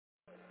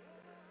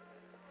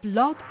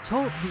Blog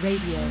Talk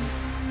Radio.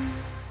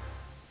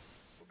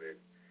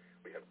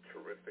 We have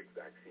terrific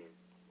vaccines.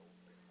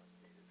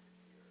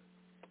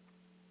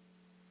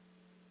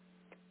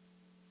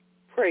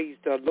 Praise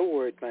the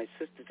Lord, my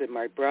sisters and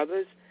my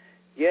brothers.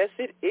 Yes,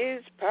 it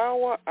is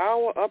Power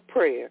Hour of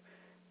Prayer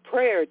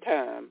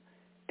time.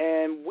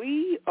 And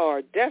we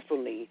are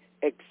definitely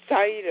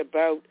excited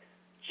about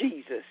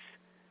Jesus.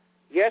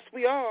 Yes,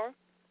 we are.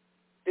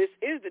 This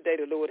is the day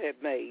the Lord has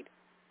made,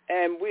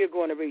 and we're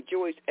going to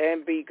rejoice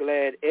and be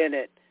glad in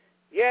it.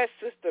 Yes,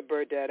 Sister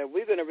Burdetta,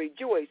 we're going to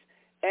rejoice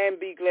and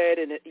be glad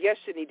in it. Yes,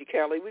 Shanita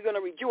Kelly, we're going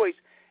to rejoice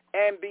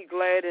and be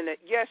glad in it.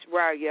 Yes,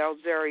 Rael,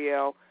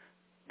 Zariel,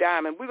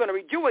 Diamond, we're going to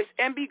rejoice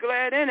and be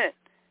glad in it.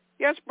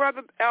 Yes,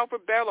 Brother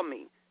Alfred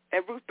Bellamy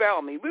and Ruth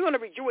Bellamy, we're going to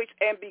rejoice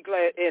and be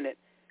glad in it.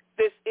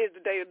 This is the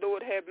day the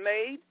Lord has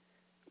made.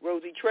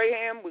 Rosie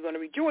Traham, we're going to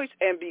rejoice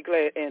and be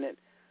glad in it.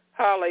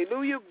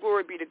 Hallelujah,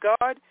 glory be to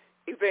God.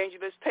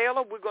 Evangelist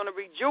Taylor, we're going to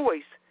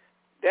rejoice.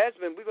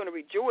 Desmond, we're going to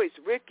rejoice.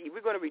 Ricky,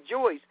 we're going to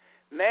rejoice.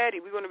 Maddie,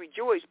 we're going to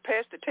rejoice.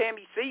 Pastor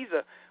Tammy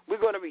Caesar, we're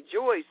going to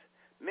rejoice.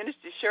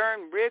 Minister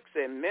Sharon Ricks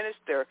and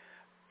Minister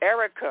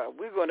Erica,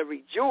 we're going to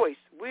rejoice.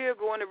 We're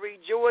going to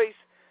rejoice.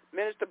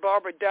 Minister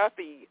Barbara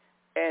Duffy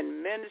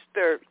and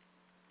Minister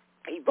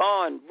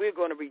Yvonne, we're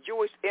going to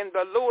rejoice in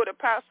the Lord.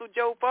 Apostle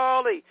Joe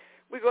Farley,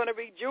 we're going to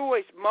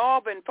rejoice.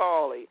 Marvin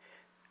Farley,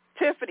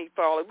 Tiffany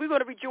Farley, we're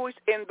going to rejoice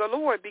in the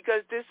Lord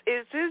because this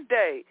is his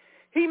day.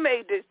 He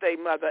made this day,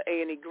 Mother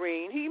Annie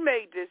Green. He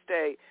made this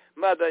day,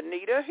 Mother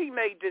Anita. He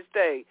made this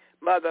day,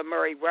 Mother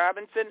Murray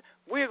Robinson.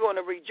 We're going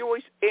to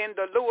rejoice in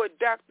the Lord.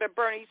 Dr.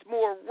 Bernice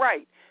Moore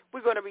Wright,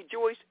 we're going to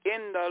rejoice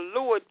in the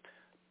Lord.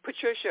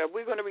 Patricia,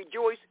 we're going to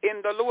rejoice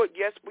in the Lord.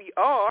 Yes, we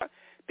are,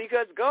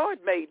 because God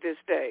made this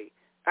day.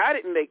 I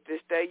didn't make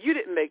this day. You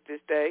didn't make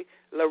this day.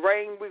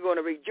 Lorraine, we're going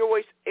to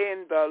rejoice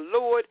in the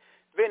Lord.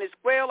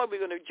 Venezuela, we're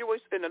going to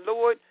rejoice in the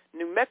Lord.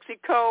 New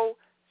Mexico,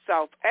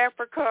 South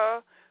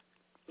Africa,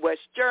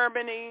 West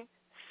Germany,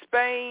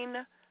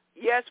 Spain.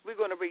 Yes, we're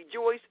going to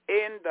rejoice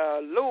in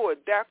the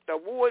Lord. Dr.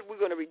 Ward, we're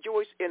going to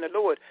rejoice in the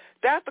Lord.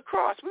 Dr.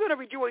 Cross, we're going to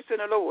rejoice in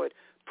the Lord.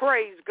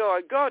 Praise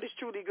God. God is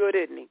truly good,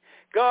 isn't he?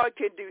 God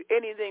can do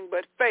anything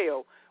but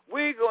fail.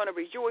 We're going to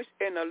rejoice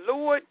in the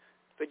Lord.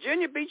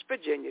 Virginia Beach,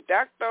 Virginia,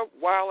 Dr.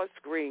 Wallace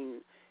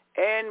Green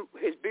and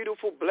his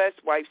beautiful,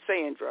 blessed wife,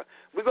 Sandra.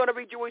 We're going to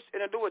rejoice in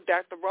the Lord.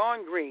 Dr.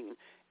 Ron Green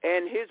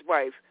and his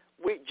wife,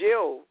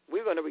 Jill,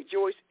 we're going to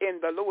rejoice in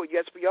the Lord.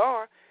 Yes, we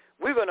are.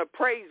 We're going to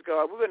praise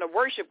God. We're going to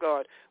worship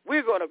God.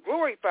 We're going to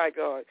glorify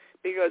God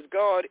because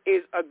God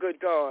is a good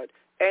God,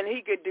 and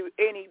he can do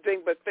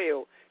anything but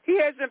fail. He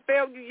hasn't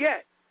failed you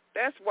yet.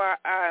 That's why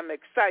I'm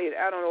excited.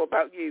 I don't know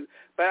about you,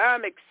 but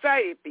I'm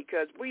excited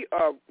because we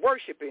are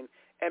worshiping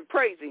and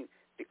praising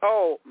the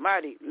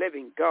almighty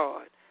living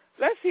God.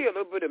 Let's hear a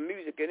little bit of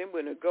music, and then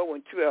we're going to go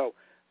into our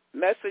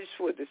message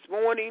for this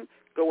morning,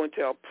 go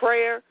into our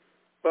prayer,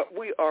 but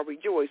we are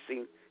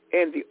rejoicing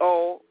in the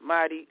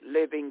almighty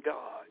living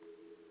God.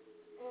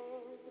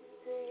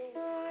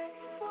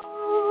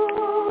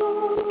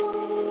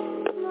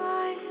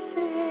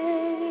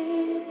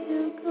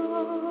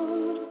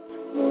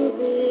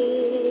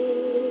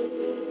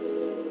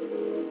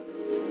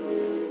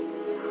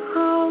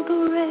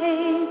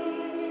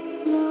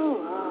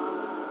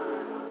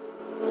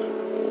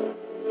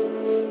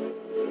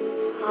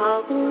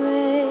 How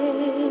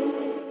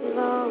great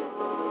thou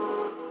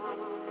art,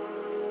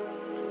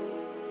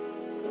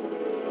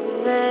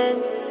 then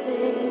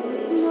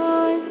sings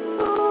my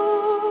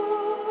soul,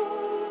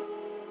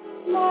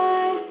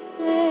 my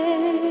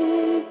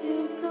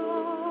Savior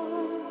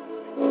God,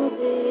 to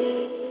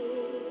thee.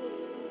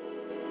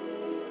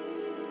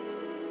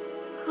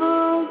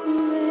 How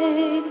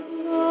great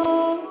thou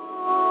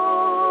art, how great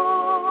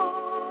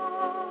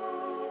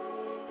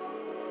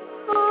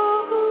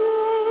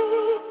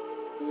thou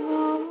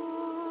art.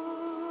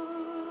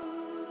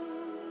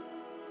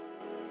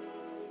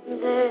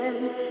 Then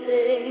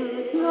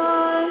sings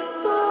my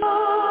soul,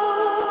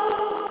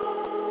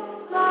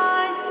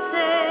 my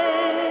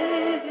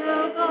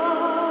Savior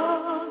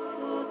God,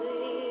 to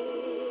thee.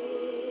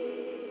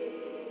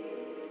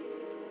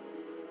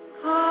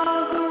 How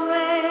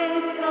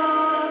great thou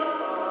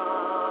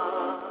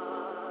art,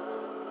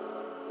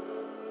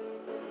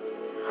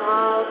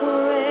 how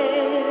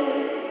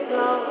great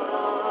thou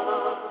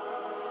art.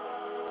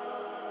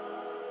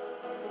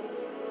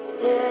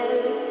 Then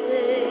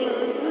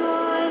sings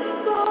my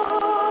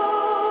soul,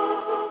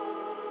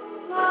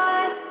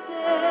 my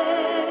Savior God,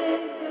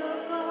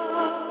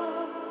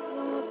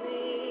 to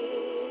thee.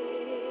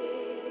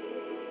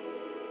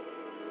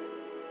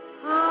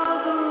 How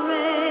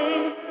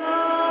great thou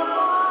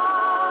art,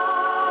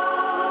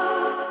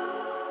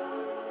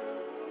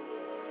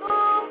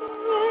 how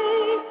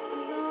great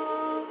thou art.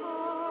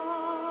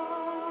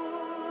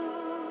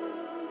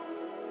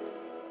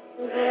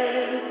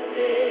 Then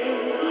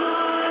sings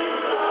my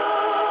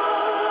soul,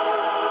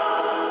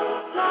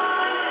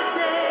 my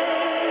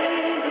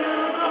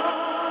Savior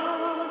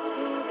God,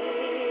 to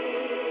thee.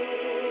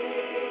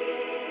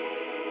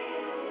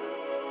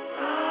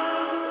 How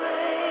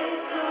great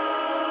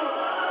thou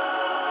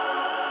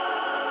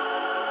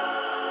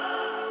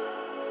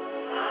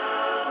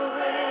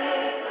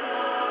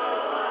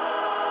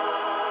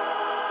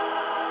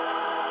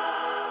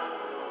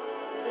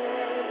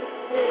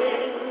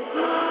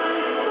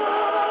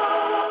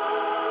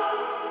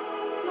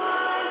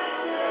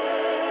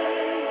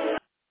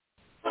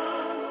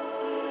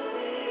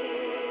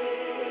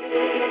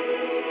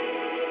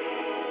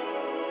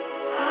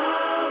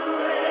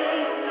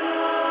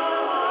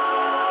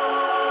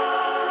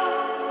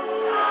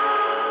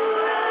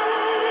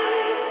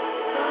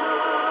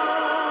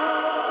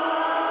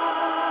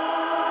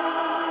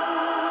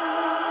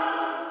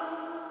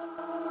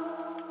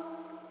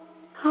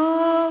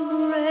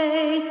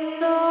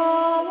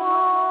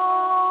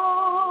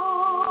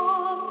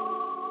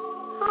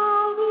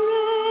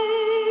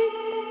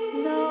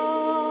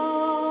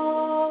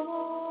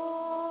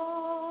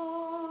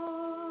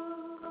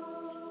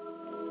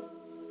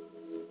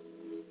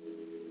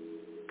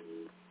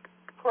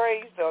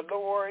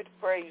Lord.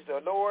 Praise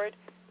the Lord.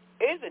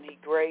 Isn't he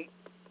great?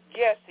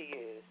 Yes, he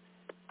is.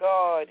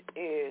 God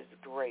is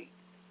great.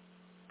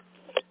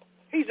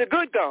 He's a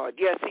good God.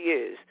 Yes, he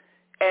is.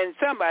 And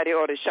somebody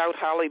ought to shout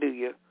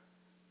hallelujah.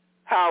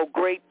 How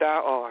great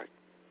thou art.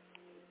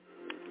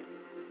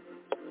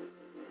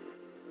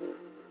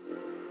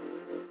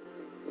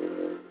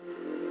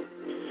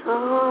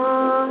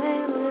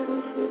 Silent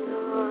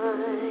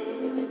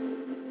night,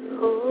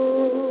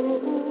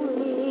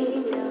 holy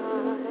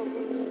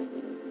night,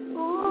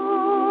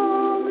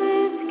 all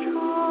is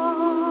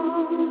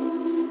calm,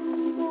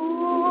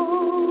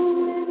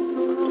 all is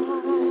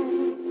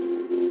bright.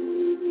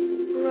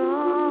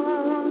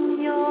 From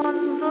yon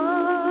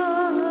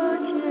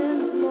virgin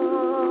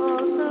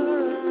mother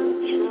and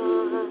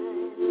child,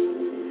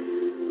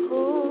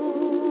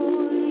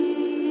 holy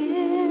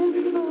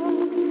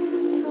infant,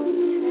 so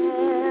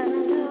tender and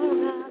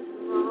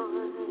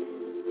mild,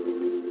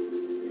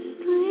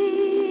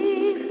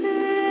 sleep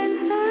in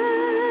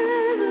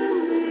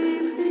heavenly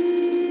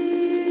peace,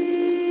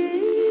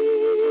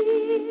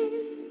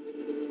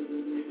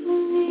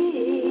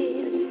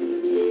 sleep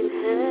in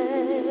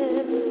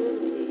heavenly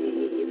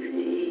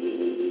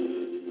peace.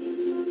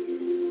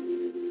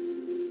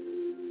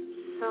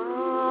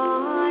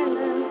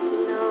 Silent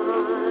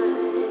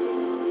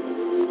night,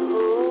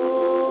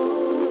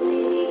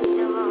 holy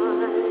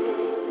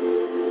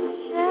night,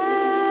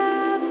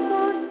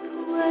 shepherds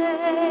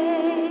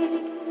wait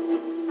at the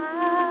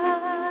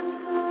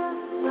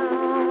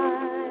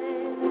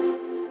side,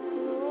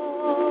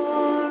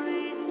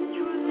 glory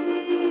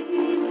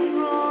streams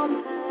from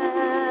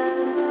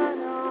heaven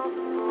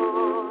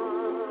afar,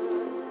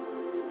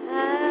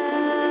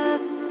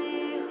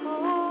 heavenly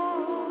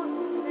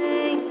hosts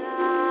sing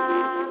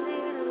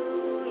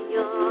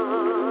hallelujah.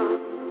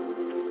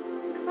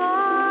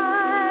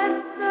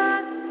 Christ the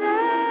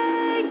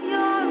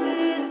Savior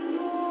is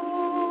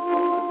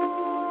born.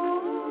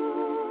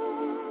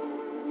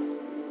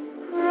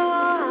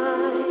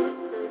 Christ the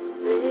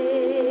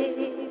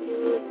Savior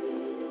is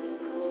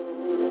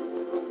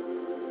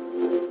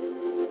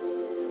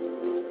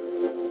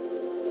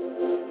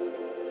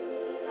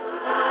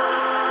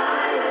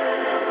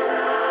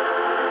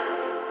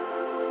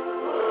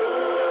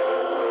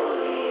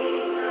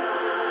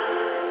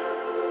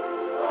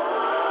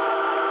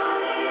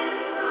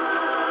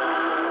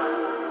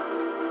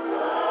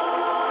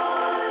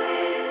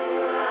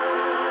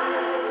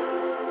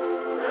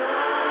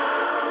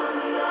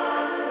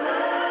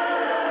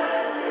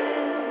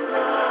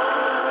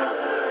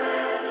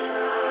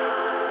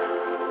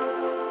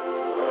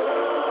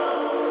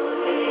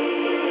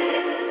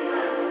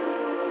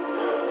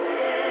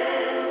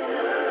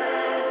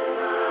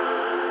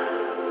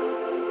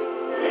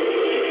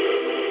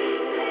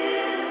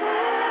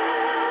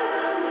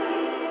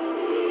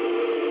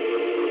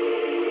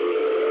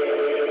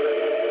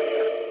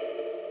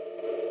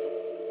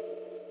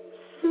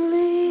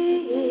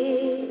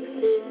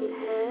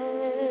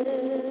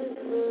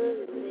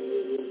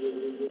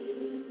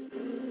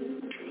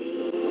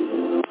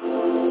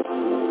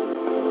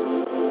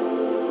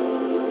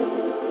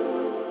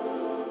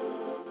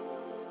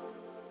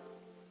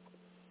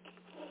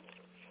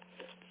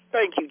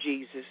Thank you,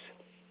 Jesus.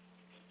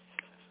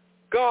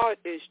 God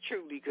is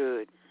truly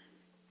good.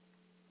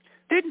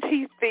 Didn't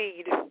he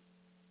feed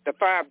the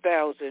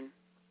 5,000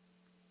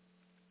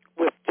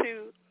 with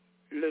 2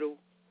 little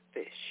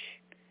fish,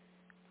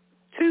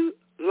 2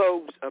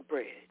 loaves of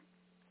bread?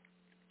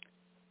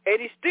 And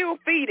he's still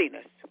feeding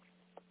us.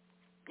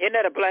 Isn't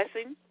that a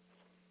blessing?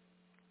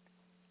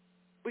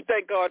 We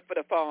thank God for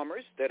the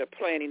farmers that are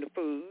planting the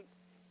food.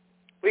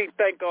 We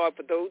thank God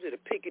for those that are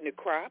picking the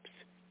crops.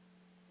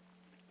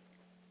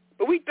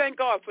 But we thank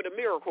God for the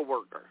miracle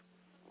worker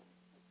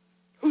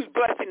who's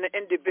blessing the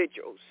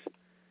individuals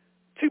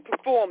to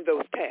perform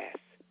those tasks.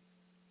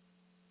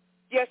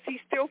 Yes, he's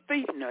still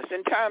feeding us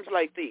in times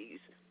like these,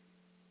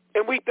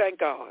 and we thank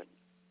God.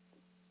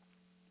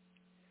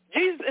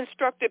 Jesus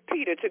instructed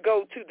Peter to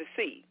go to the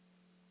sea,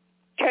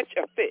 catch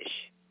a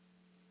fish,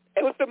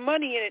 and with the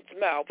money in its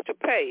mouth to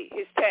pay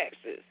his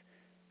taxes.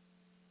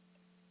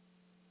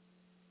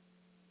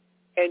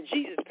 And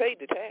Jesus paid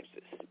the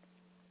taxes.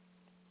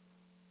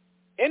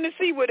 In the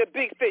sea where the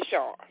big fish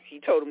are, he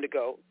told him to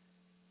go.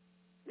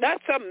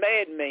 Not some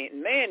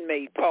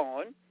man-made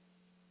pond.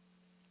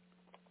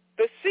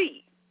 The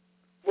sea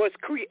was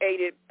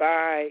created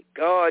by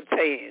God's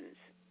hands.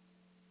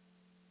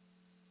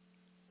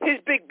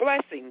 His big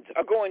blessings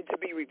are going to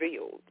be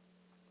revealed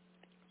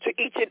to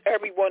each and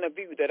every one of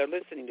you that are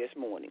listening this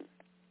morning.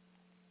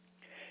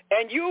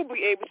 And you'll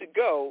be able to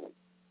go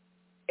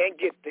and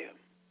get them.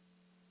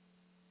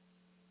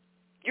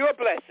 Your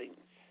blessings.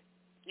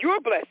 Your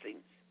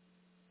blessings.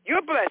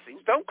 Your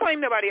blessings. Don't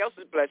claim nobody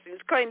else's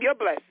blessings. Claim your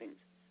blessings.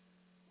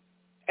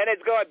 And as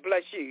God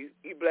bless you,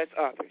 you bless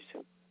others.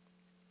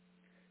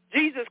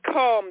 Jesus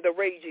calmed the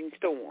raging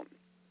storm.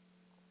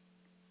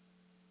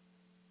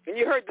 And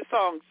you heard the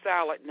song,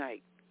 Silent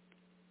Night,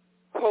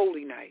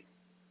 Holy Night.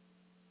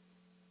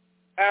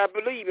 I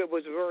believe it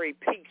was a very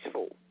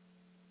peaceful,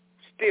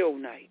 still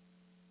night.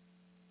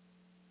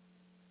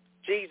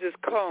 Jesus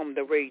calmed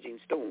the raging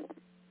storm.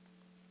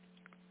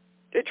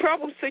 The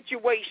troubled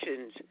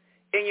situations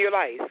in your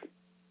life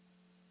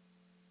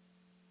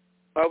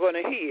are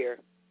going to hear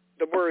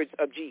the words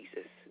of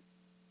Jesus,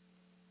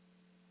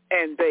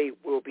 and they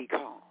will be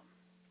calm.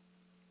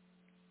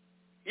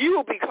 You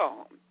will be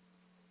calm.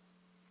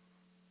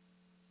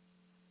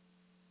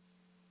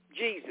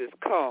 Jesus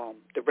calmed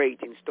the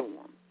raging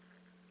storm.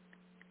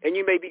 And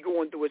you may be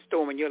going through a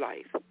storm in your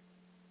life.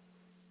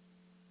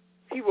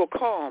 He will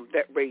calm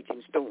that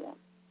raging storm.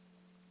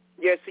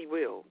 Yes, he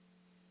will.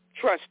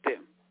 Trust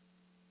him.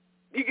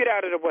 You get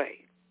out of the way.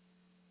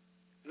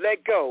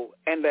 Let go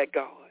and let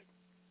God.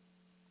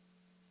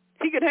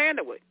 He can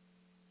handle it.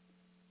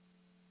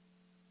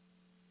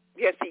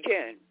 Yes, he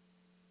can.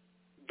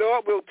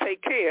 God will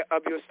take care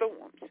of your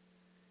storms.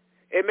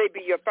 It may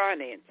be your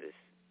finances.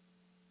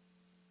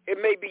 It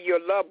may be your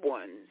loved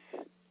ones.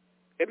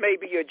 It may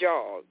be your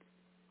job.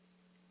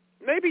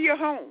 Maybe your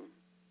home.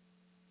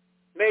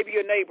 Maybe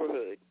your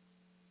neighborhood.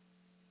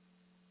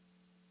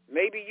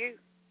 Maybe you.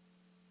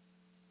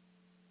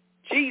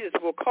 Jesus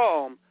will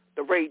calm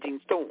the raging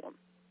storm.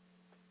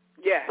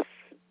 Yes.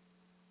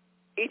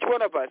 Each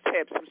one of us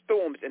have some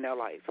storms in our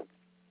life.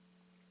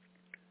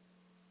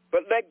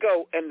 But let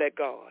go and let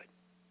God.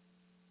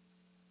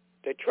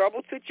 The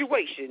troubled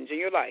situations in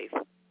your life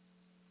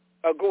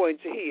are going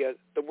to hear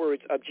the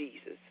words of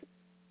Jesus,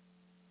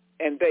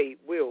 and they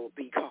will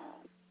be calm.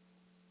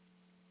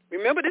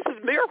 Remember, this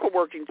is miracle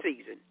working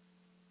season.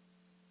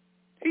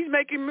 He's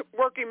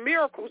working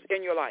miracles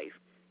in your life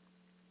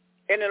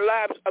and in the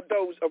lives of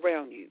those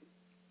around you.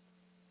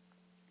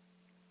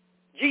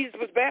 Jesus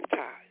was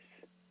baptized.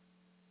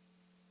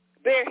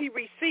 There he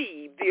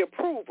received the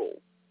approval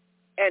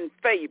and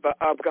favor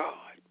of God.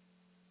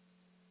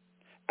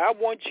 I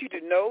want you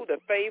to know the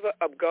favor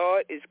of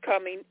God is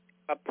coming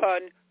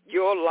upon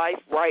your life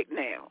right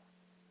now.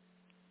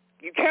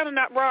 You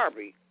cannot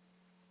robbery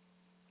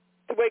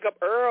to wake up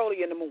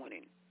early in the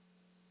morning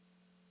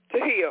to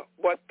hear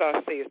what thus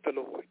says the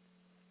Lord.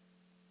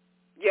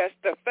 Yes,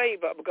 the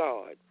favor of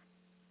God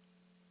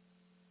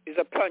is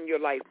upon your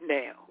life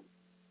now.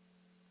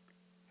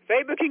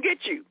 Favor can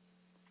get you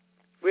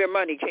where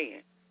money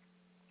can.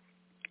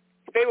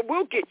 Favor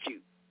will get you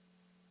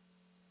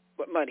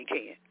what money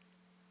can.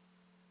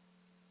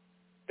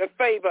 The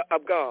favor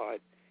of God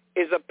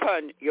is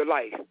upon your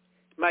life,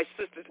 my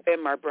sisters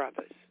and my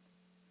brothers.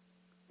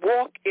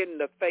 Walk in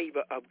the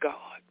favor of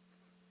God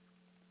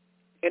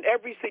in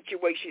every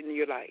situation in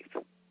your life.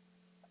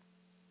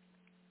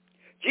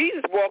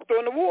 Jesus walked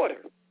on the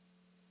water.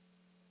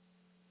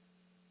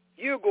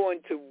 You're going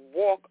to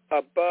walk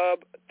above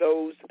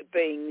those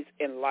things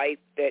in life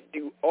that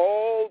do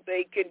all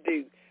they can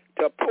do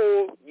to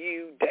pull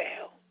you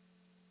down.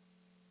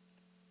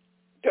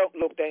 Don't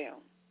look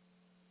down.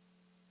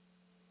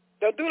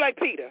 Don't do like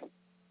Peter.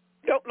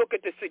 Don't look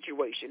at the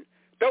situation.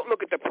 Don't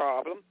look at the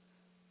problem.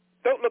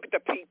 Don't look at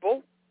the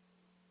people.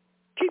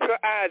 Keep your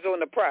eyes on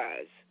the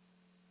prize.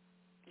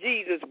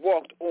 Jesus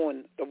walked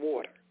on the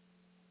water.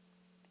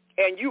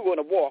 And you're going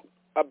to walk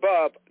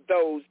above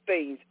those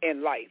things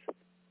in life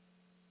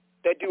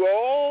that do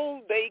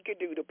all they can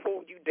do to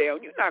pull you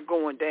down. You're not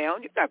going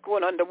down. You're not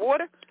going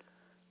underwater.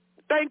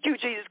 Thank you,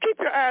 Jesus. Keep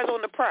your eyes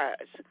on the prize,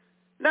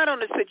 not on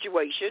the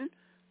situation,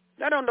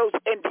 not on those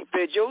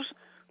individuals.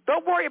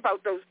 Don't worry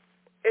about those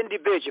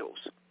individuals.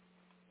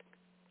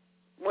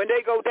 When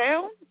they go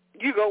down,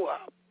 you go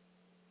up.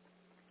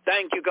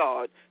 Thank you,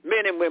 God.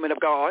 Men and women of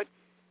God.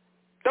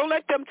 Don't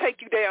let them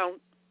take you down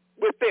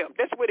with them.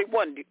 That's where they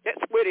want you.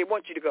 That's where they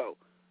want you to go.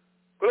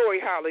 Glory,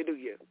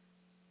 hallelujah.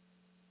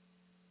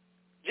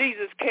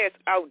 Jesus cast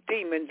out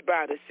demons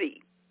by the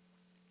sea.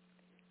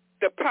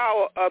 The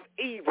power of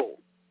evil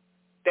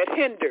that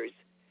hinders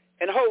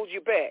and holds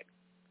you back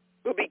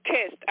will be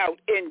cast out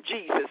in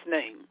Jesus'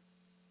 name.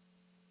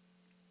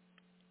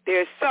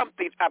 There's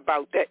something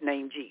about that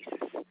name,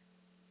 Jesus.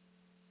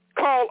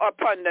 Call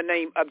upon the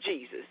name of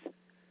Jesus.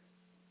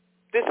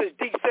 This is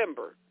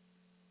December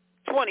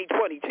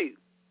 2022.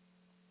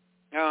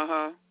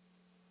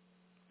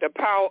 The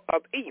power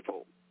of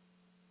evil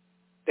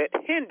that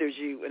hinders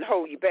you and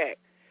hold you back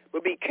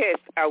will be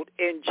cast out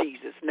in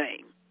Jesus'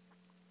 name.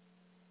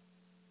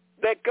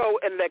 Let go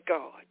and let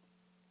God.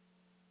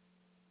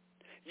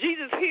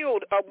 Jesus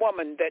healed a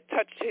woman that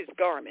touched his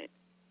garment.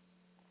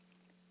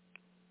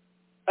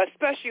 A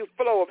special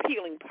flow of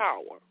healing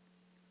power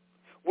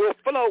will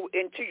flow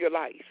into your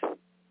life.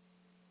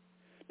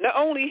 Not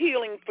only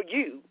healing for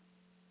you,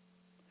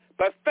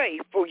 but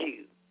faith for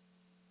you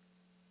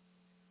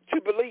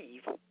to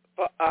believe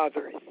for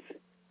others.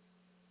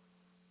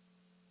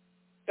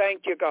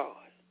 Thank you, God.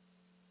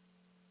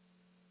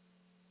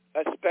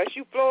 A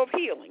special flow of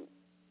healing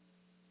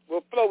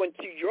will flow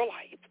into your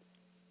life.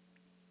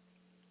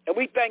 And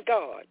we thank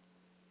God,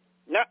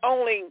 not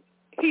only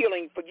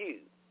healing for you,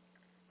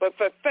 but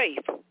for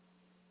faith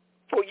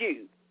for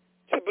you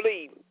to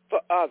believe for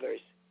others.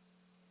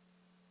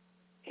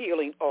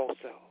 Healing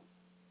also.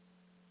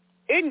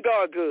 Isn't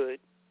God good?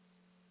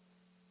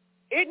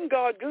 Isn't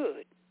God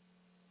good?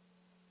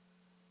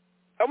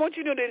 I want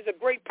you to know there's a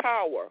great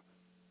power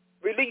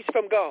release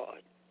from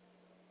God.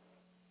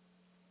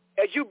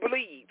 As you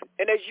believe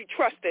and as you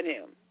trust in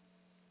him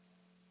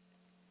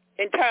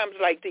in times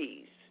like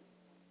these.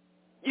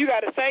 You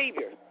got a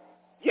Savior.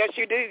 Yes,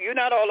 you do. You're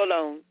not all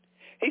alone.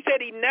 He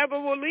said he never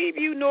will leave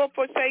you nor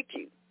forsake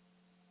you.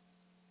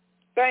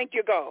 Thank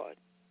you, God.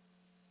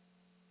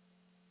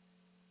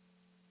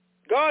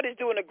 God is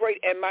doing a great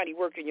and mighty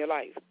work in your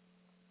life.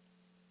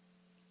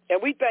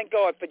 And we thank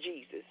God for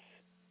Jesus.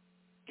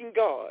 Thank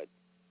God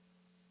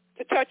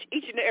to touch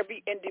each and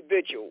every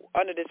individual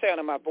under the sound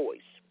of my voice.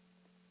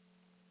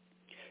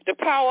 The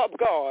power of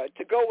God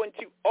to go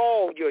into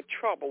all your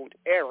troubled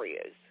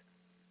areas.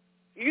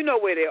 You know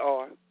where they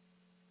are.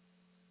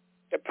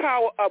 The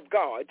power of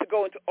God to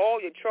go into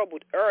all your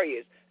troubled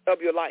areas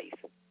of your life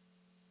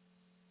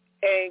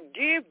and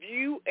give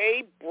you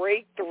a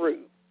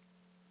breakthrough.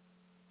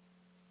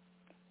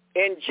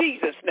 In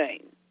Jesus'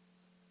 name.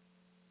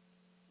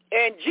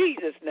 In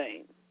Jesus'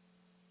 name.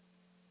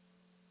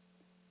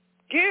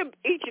 Give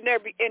each and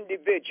every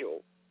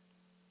individual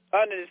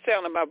under the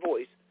sound of my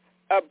voice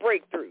a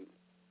breakthrough.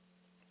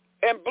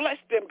 And bless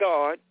them,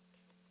 God,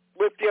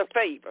 with your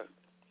favor.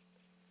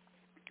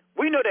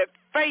 We know that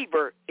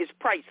favor is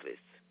priceless.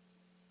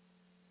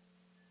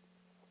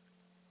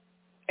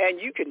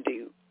 And you can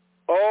do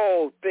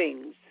all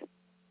things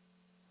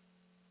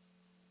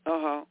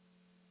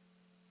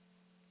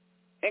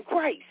in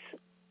Christ.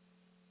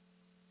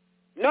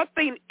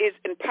 Nothing is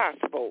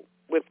impossible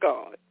with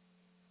God.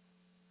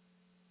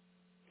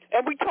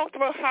 And we talked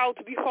about how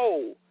to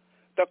behold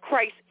the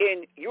Christ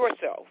in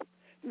yourself,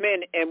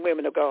 men and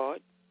women of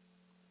God.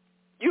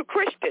 You're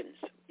Christians.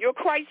 You're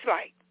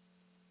Christ-like.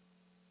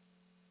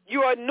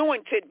 You are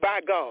anointed by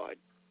God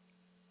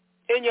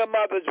in your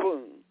mother's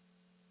womb.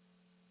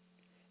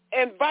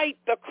 Invite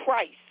the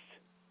Christ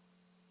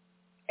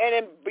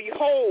and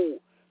behold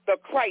the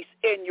Christ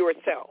in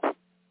yourself.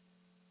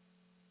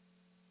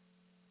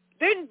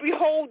 Then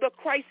behold the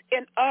Christ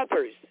in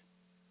others.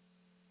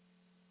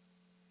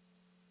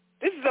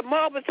 This is a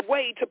marvelous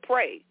way to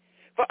pray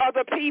for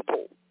other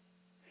people.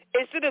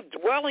 Instead of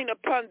dwelling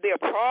upon their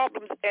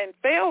problems and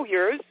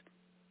failures,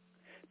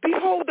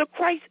 behold the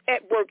Christ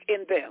at work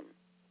in them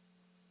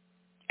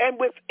and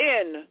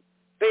within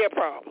their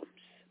problems.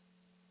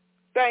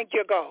 Thank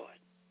you, God.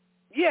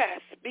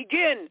 Yes,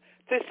 begin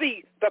to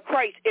see the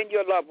Christ in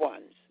your loved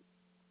ones.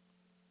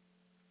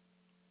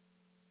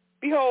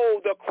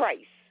 Behold the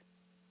Christ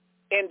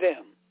in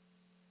them.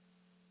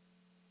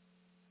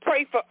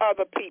 Pray for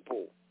other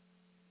people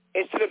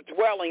instead of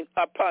dwelling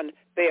upon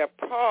their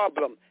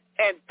problem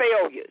and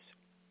failures.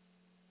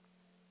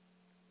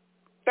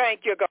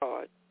 Thank you,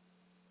 God.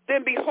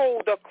 Then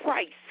behold the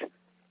Christ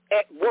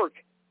at work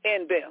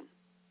in them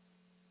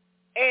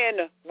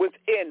and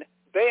within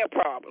their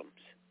problems.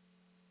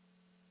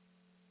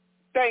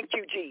 Thank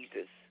you,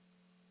 Jesus.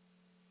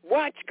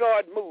 Watch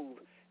God move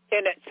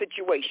in that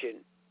situation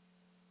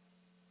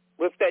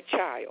with that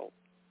child,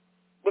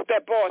 with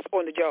that boss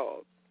on the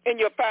job, in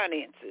your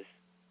finances.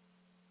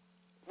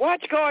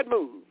 Watch God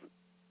move.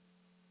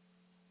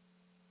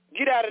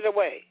 Get out of the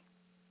way.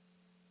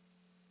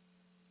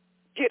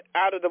 Get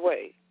out of the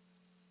way.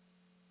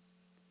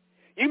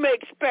 You may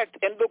expect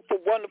and look for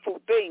wonderful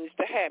things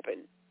to happen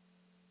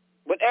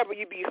whenever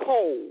you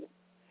behold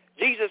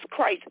Jesus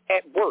Christ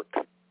at work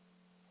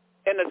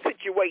in a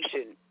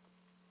situation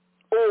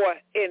or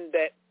in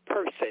that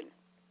person.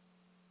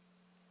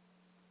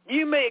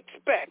 You may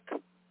expect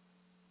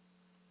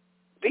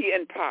the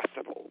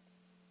impossible.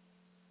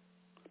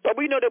 But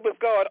we know that with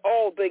God,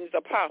 all things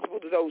are possible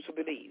to those who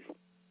believe.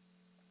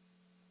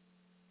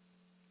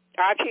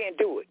 I can't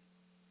do it.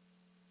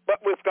 But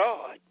with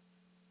God,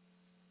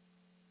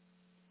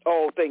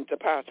 all things are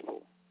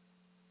possible.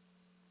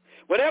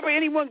 Whenever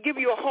anyone give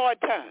you a hard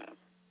time,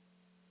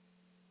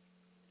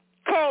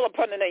 call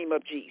upon the name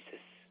of Jesus.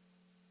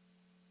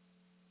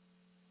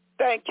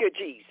 Thank you,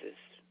 Jesus.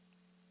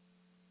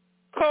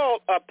 Call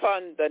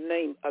upon the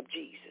name of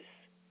Jesus.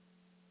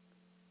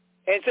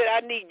 And say,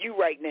 I need you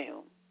right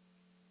now.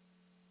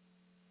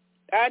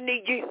 I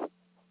need you.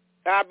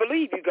 I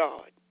believe you,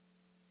 God.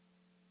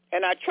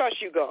 And I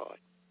trust you, God.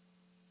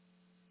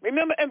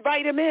 Remember,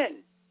 invite him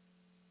in.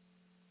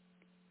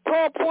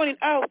 Paul pointed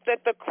out that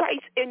the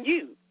Christ in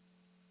you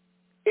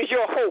is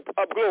your hope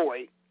of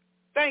glory.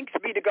 Thanks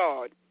be to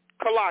God.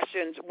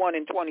 Colossians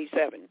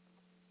 1:27.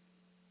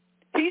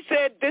 He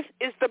said this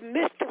is the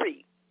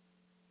mystery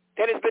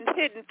that has been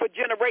hidden for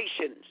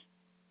generations.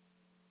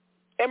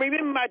 And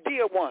remember, my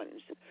dear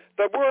ones,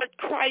 the word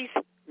Christ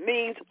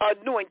means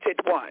anointed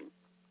one.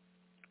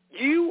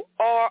 You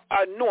are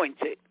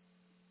anointed,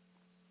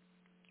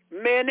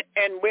 men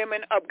and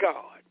women of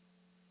God.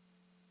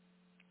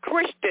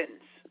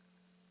 Christians,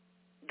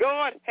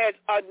 God has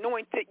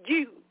anointed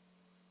you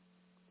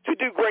to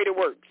do greater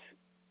works.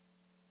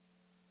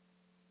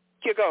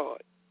 Dear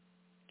God,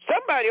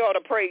 somebody ought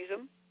to praise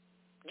him.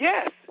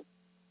 Yes,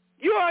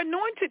 you are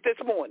anointed this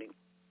morning.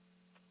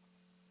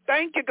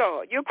 Thank you,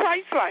 God. You're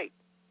Christ-like.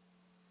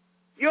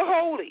 You're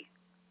holy.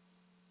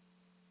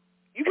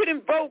 You can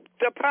invoke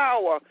the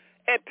power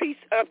and peace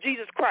of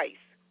Jesus Christ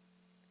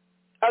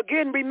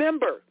Again,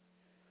 remember,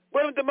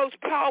 one of the most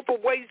powerful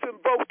ways to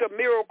invoke the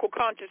miracle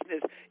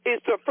consciousness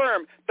is to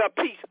affirm the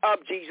peace of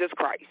Jesus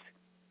Christ.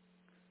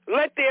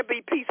 Let there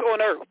be peace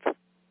on earth,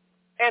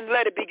 and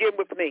let it begin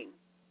with me.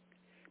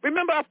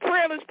 Remember, a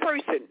prayerless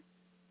person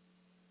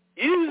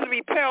usually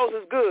repels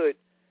his good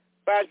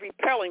by his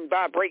repelling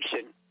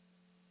vibration.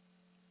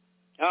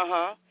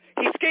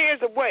 He scares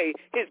away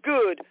his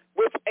good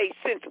with a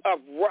sense of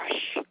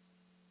rush.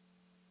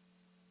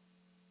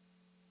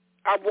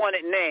 I want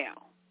it now.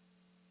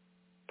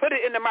 Put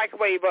it in the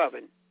microwave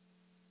oven.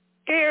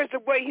 Scares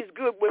away his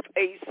good with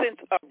a sense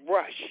of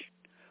rush.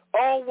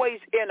 Always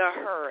in a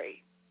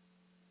hurry.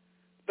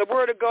 The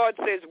Word of God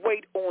says,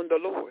 wait on the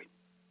Lord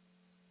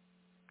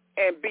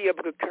and be of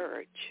good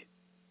courage.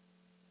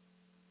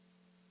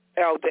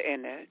 Elder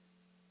Annette,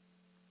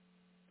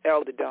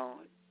 Elder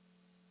Dawn,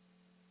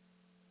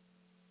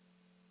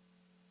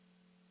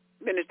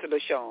 Minister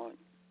LaShawn.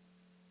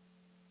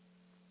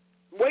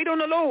 Wait on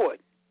the Lord.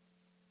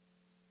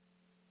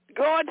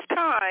 God's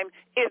time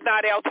is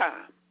not our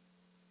time.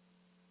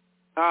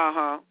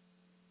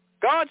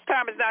 God's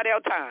time is not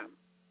our time.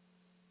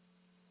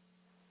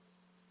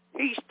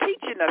 He's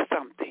teaching us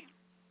something.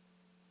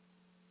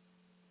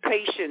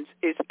 Patience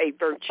is a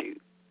virtue.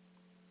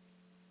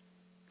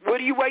 What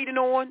are you waiting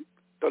on?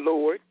 The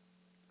Lord.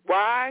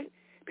 Why?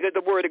 Because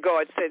the Word of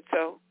God said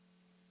so.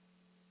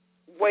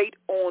 Wait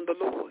on the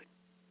Lord.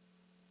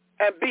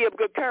 And be of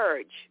good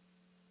courage.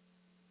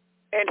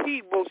 And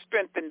he will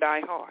strengthen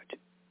thy heart.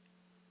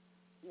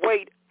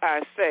 Wait,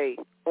 I say,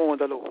 on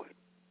the Lord.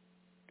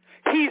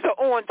 He's an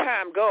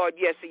on-time God.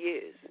 Yes, he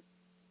is.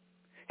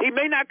 He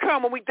may not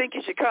come when we think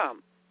he should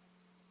come,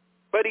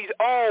 but he's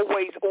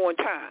always on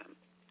time.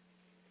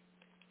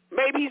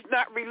 Maybe he's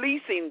not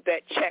releasing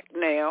that check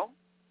now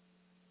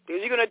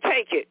because you're going to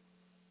take it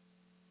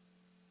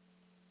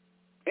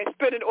and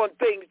spend it on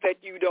things that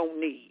you don't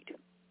need.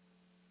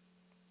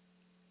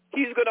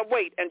 He's going to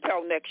wait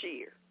until next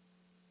year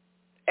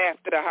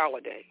after the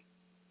holiday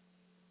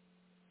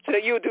so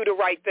that you'll do the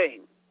right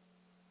thing.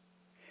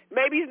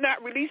 Maybe he's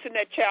not releasing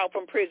that child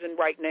from prison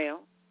right now.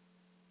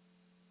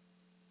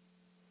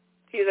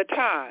 Here's a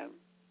time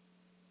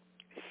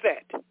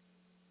set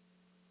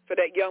for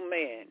that young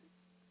man,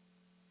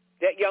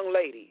 that young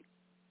lady,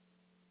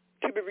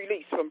 to be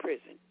released from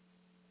prison.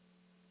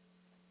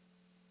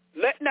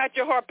 Let not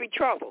your heart be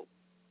troubled.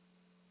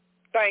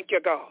 Thank you,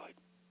 God.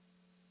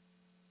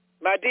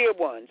 My dear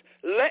ones,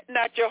 let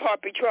not your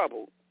heart be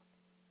troubled.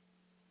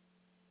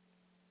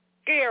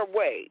 Scare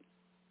away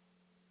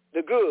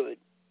the good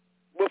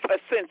with a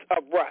sense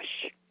of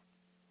rush.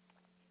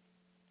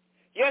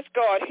 Yes,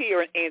 God,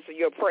 hear and answer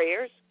your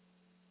prayers.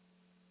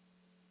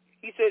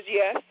 He says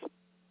yes,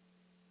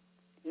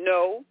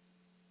 no,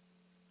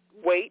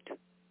 wait,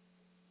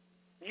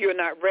 you're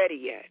not ready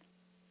yet.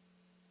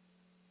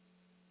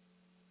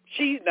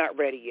 She's not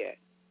ready yet.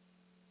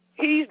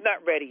 He's not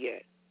ready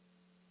yet.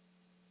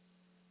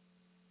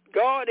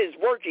 God is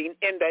working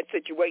in that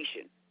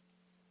situation.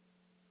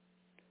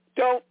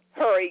 Don't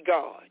hurry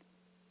God.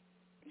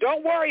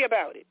 Don't worry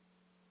about it.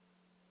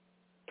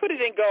 Put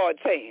it in God's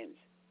hands.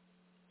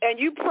 And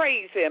you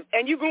praise him,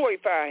 and you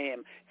glorify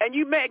him, and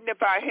you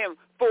magnify him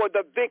for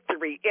the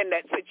victory in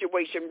that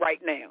situation right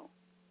now.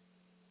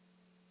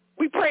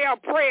 We pray our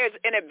prayers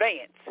in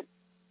advance.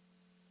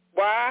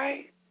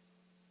 Why?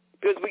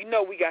 Because we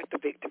know we got the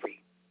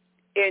victory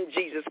in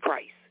Jesus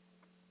Christ.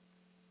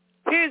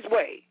 His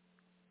way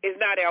is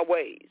not our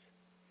ways.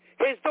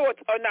 His thoughts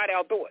are not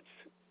our thoughts.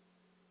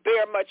 They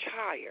are much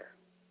higher.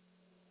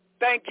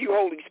 Thank you,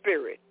 Holy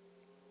Spirit.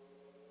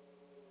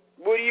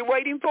 What are you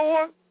waiting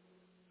for?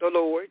 The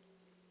Lord.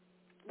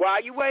 Why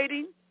are you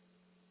waiting?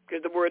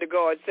 Because the Word of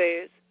God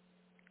says,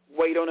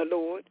 wait on the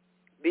Lord.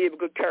 Be of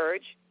good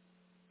courage.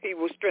 He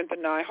will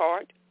strengthen thy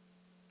heart.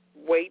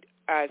 Wait,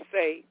 I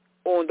say,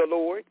 on the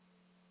Lord.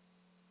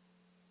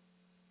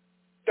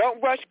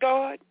 Don't rush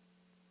God.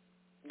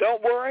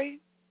 Don't worry.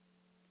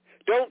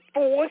 Don't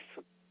force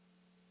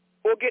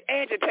or get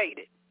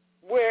agitated.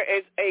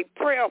 Whereas a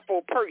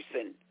prayerful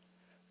person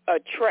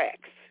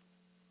attracts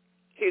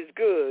his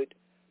good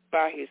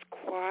by his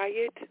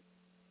quiet,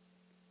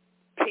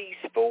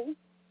 peaceful,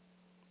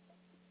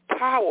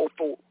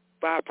 powerful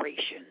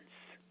vibrations.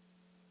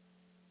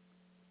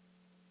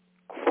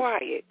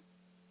 Quiet,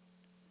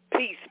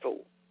 peaceful,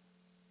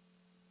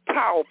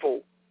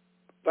 powerful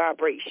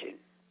vibration.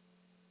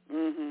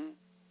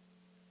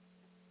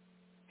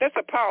 That's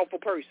a powerful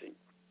person.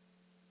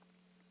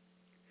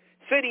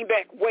 Sitting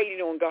back waiting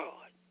on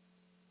God.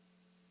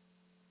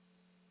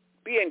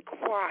 Being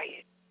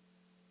quiet.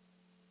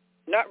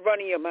 Not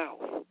running your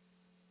mouth.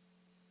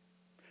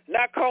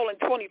 Not calling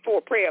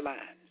 24 prayer lines.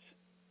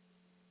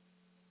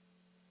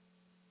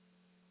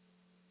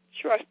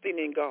 Trusting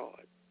in God.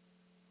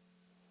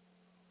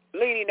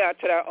 Leaning not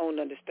to our own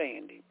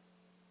understanding.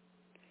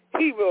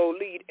 He will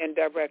lead and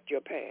direct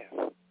your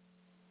path.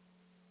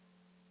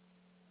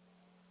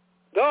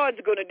 God's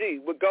going to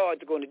do what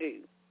God's going to do.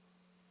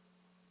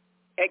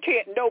 And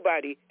can't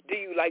nobody do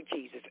you like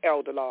Jesus,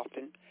 Elder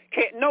Lofton.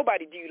 Can't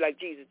nobody do you like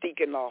Jesus,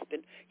 Deacon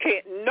Lofton.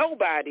 Can't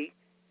nobody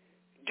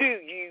do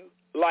you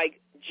like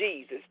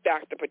Jesus,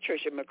 Dr.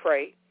 Patricia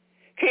McCray.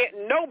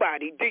 Can't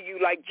nobody do you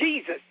like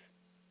Jesus.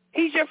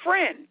 He's your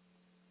friend.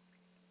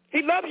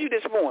 He loves you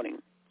this morning.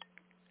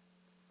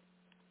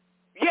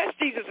 Yes,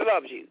 Jesus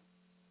loves you.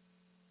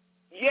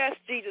 Yes,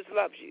 Jesus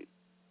loves you.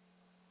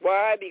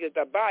 Why? Because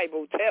the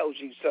Bible tells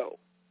you so.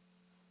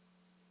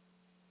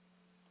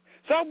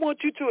 So I want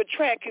you to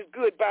attract his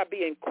good by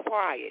being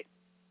quiet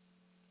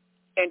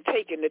and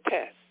taking the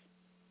test,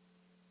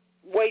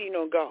 waiting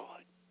on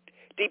God,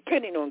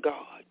 depending on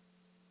God,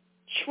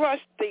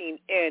 trusting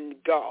in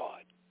God.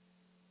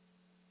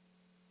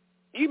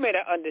 You may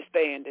not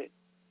understand it,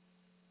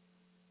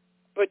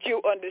 but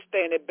you'll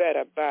understand it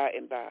better by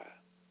and by.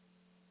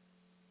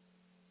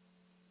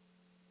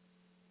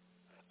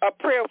 A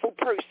prayerful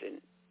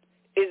person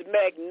is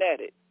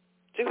magnetic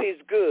to his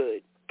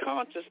good,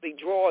 consciously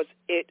draws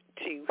it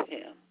to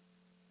him.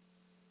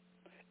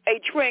 A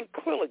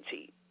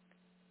tranquility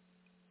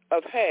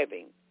of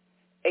having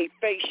a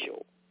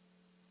facial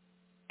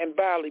and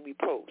bodily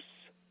repose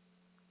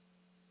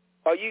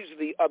are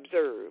usually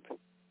observed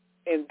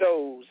in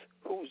those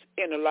whose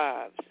inner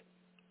lives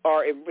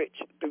are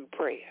enriched through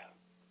prayer.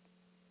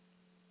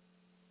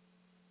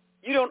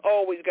 You don't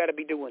always got to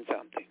be doing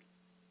something.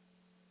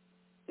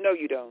 No,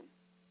 you don't.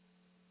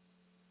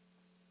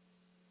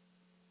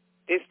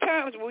 There's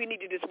times when we need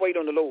to just wait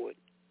on the Lord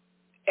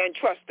and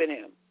trust in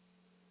him.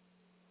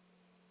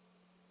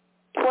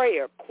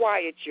 Prayer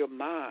quiets your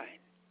mind,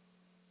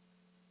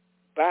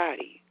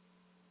 body,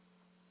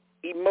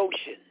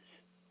 emotions,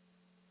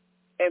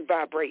 and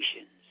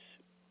vibrations.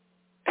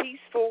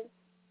 Peaceful,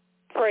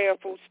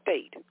 prayerful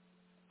state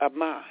of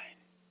mind.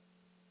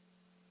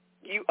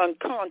 You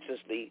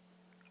unconsciously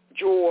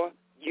draw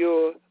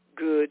your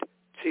good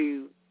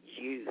to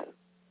you.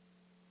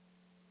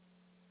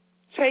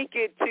 Take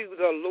it to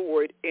the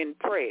Lord in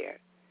prayer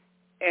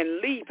and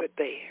leave it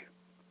there.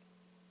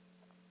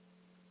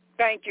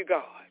 Thank you,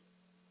 God.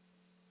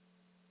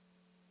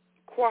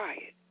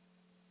 Quiet,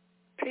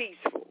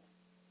 peaceful.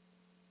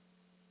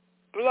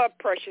 Blood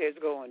pressure is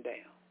going down.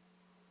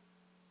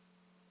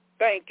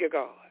 Thank you,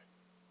 God.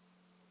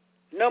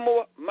 No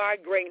more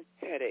migraine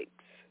headaches.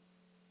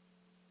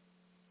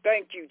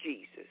 Thank you,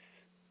 Jesus.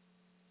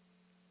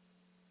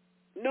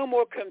 No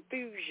more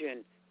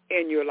confusion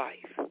in your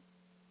life.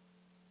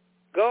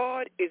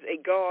 God is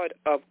a God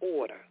of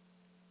order.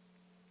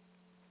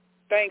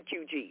 Thank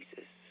you,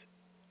 Jesus.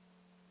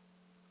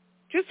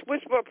 Just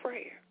whisper a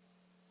prayer.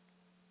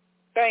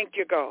 Thank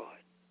you, God.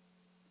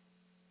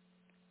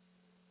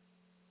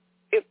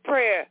 If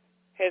prayer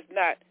has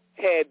not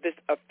had this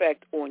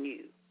effect on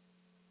you,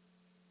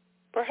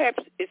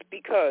 perhaps it's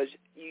because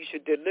you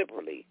should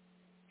deliberately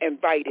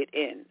invite it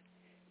in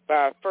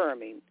by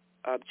affirming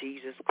of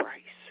Jesus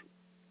Christ.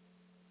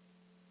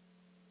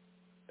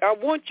 I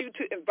want you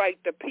to invite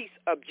the peace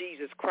of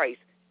Jesus Christ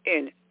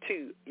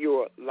into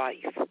your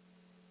life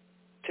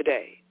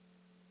today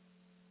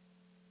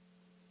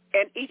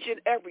and each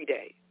and every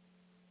day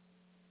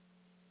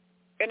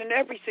and in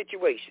every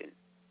situation.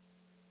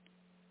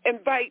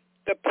 Invite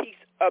the peace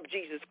of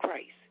Jesus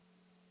Christ.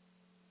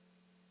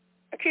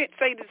 I can't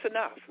say this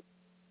enough.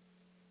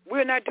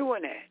 We're not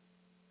doing that.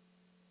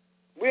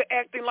 We're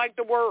acting like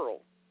the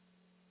world.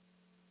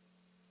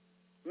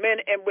 Men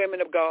and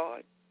women of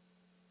God,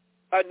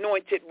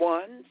 anointed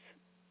ones,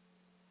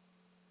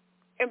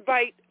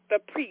 invite the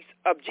peace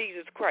of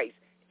Jesus Christ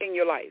in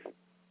your life.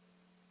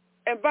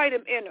 Invite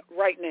him in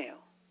right now.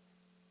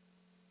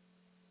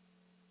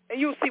 And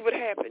you'll see what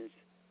happens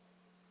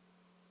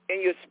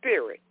in your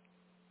spirit,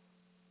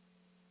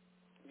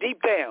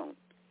 deep down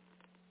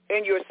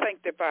in your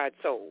sanctified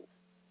soul.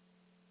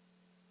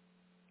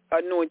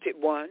 Anointed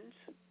ones,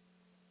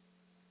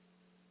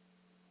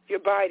 your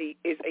body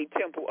is a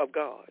temple of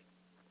God.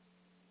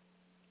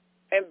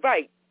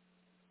 Invite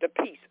the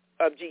peace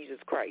of Jesus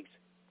Christ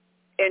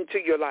into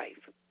your life.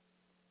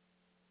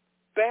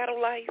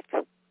 Battle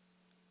life,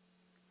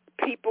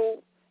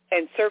 people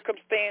and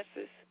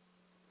circumstances,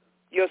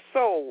 your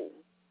soul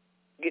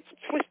gets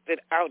twisted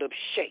out of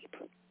shape.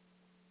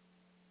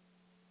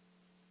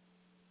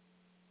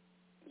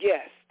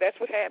 Yes, that's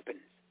what happens.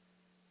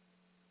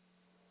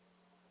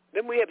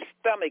 Then we have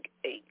stomach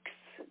aches,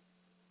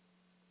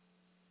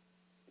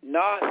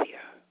 nausea.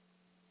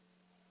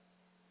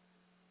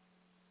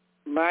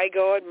 My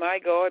God, my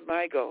God,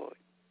 my God.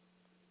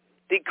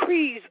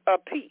 Decrees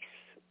of peace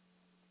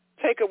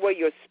take away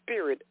your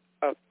spirit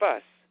of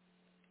fuss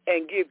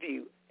and give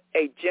you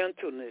a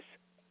gentleness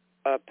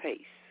of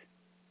pace.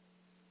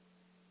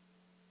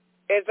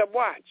 As I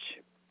watch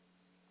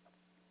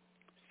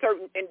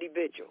certain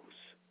individuals,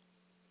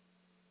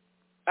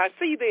 I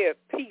see their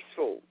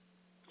peaceful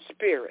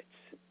spirits.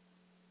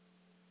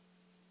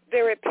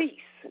 They're at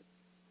peace.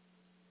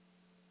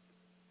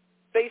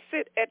 They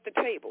sit at the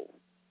table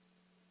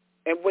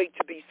and wait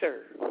to be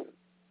served.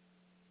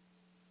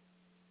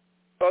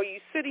 Are you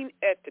sitting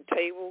at the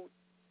table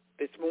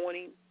this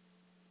morning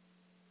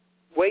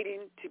waiting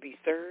to be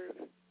served?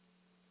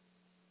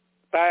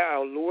 by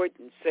our Lord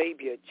and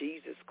Savior,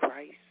 Jesus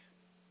Christ.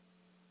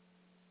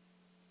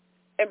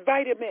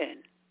 Invite him in.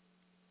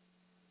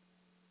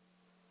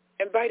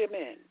 Invite him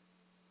in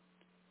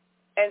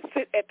and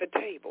sit at the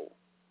table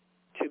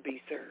to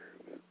be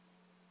served.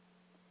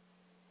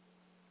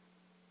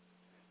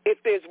 If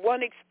there's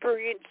one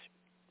experience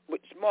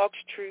which marks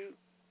true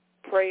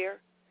prayer,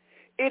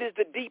 it is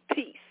the deep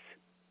peace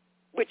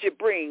which it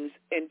brings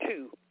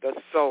into the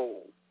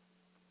soul.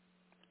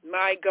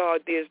 My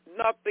God, there's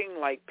nothing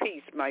like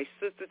peace, my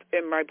sisters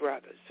and my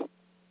brothers.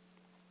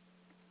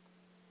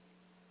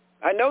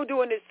 I know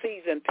during this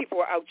season people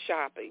are out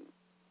shopping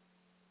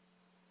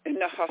in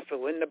the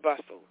hustle, in the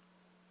bustle.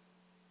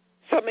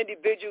 Some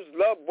individuals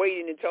love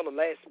waiting until the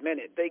last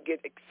minute. They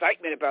get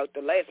excitement about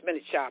the last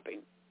minute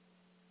shopping.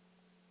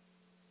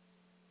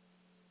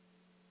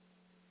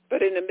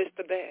 But in the midst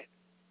of that,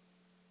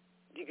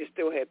 you can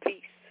still have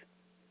peace.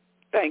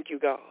 Thank you,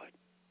 God.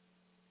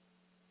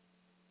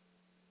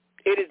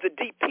 It is the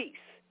deep peace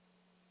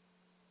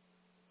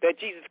that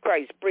Jesus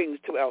Christ brings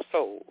to our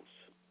souls.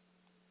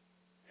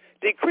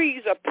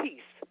 Decrees of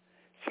peace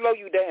slow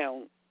you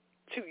down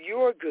to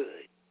your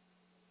good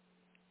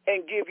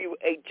and give you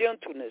a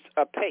gentleness,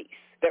 a pace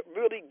that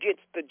really gets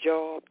the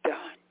job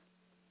done.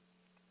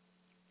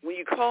 When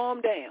you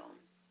calm down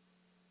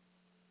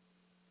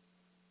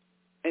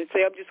and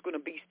say, I'm just going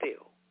to be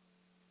still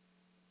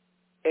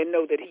and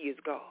know that he is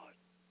God,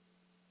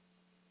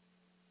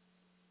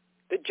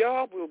 the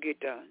job will get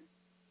done.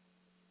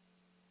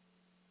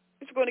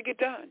 It's going to get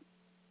done.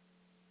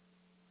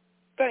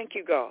 Thank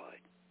you, God.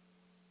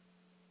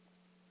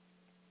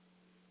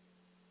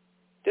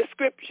 The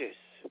scriptures,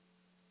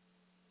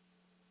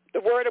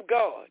 the word of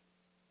God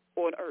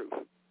on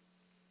earth,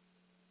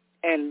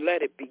 and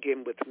let it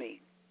begin with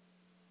me.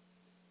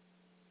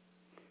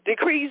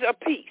 Decrees of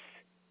peace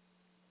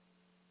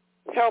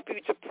help you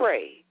to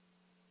pray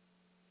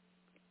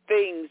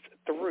things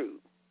through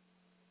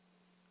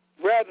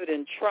rather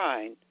than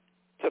trying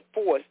to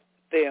force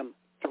them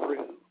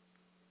through.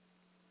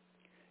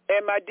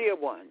 And my dear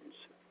ones,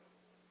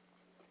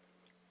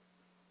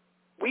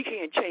 we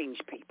can't change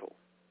people.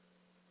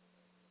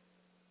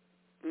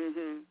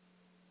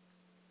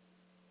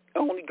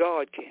 Only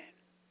God can.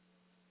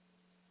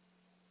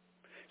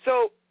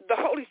 So the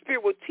Holy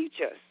Spirit will teach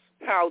us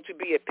how to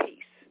be at peace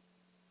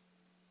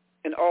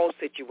in all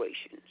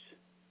situations.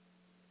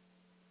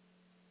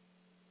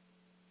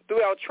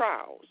 Through our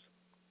trials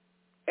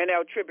and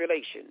our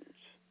tribulations,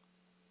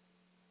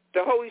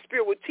 the Holy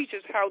Spirit will teach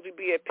us how to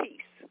be at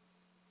peace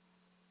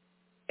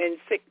in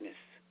sickness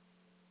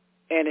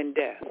and in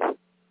death.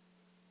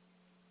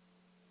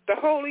 The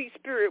Holy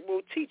Spirit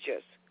will teach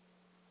us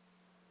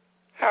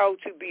how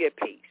to be at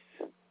peace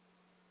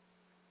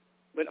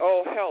when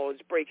all hell is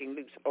breaking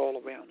loose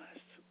all around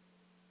us.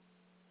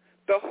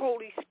 The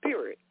Holy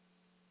Spirit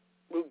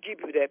will give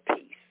you that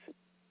peace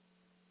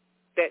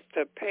that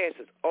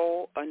surpasses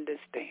all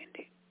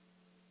understanding.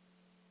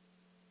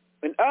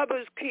 When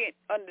others can't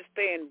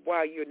understand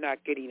why you're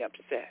not getting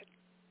upset,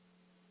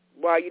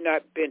 why you're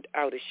not bent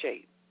out of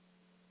shape,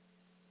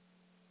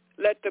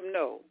 let them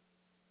know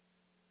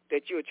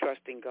that you're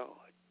trusting God.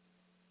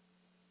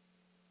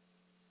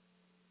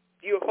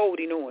 You're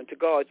holding on to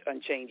God's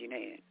unchanging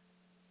hand.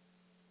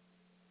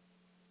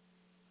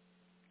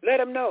 Let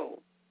them know,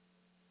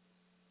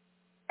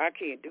 I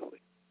can't do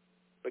it,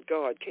 but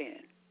God can.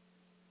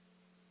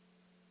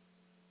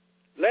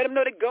 Let them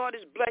know that God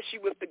has blessed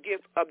you with the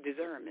gift of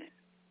discernment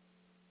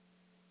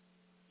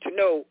to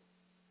know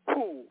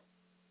who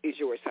is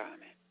your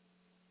assignment.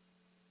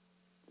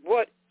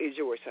 What is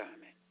your assignment?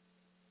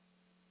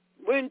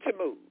 When to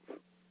move.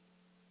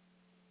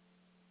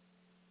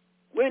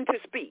 When to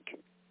speak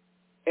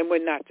and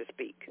when not to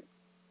speak.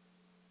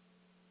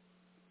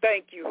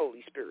 Thank you,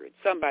 Holy Spirit.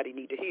 Somebody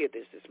need to hear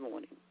this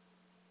morning.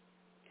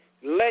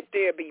 Let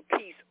there be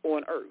peace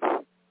on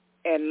earth,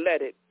 and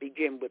let it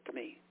begin with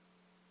me.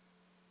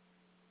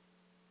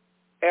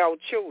 Our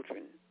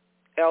children,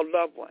 our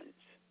loved ones,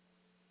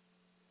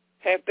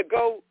 have to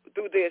go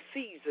through their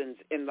seasons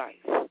in life.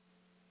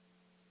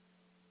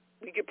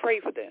 We can pray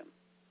for them.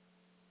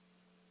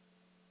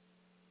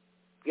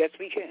 Yes,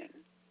 we can.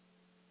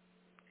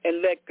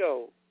 And let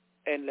go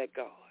and let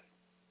God.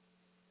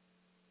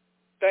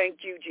 Thank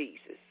you,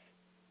 Jesus.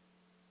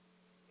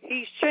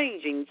 He's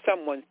changing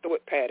someone's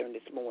thought pattern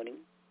this morning.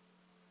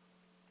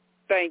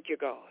 Thank you,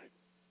 God.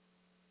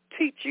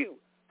 Teach you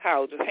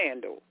how to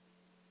handle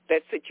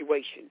that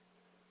situation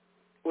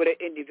with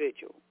an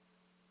individual.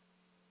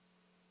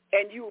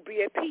 And you will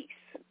be at peace.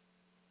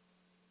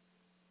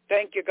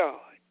 Thank you, God.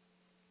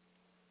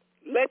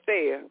 Let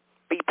there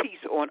be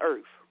peace on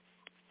earth.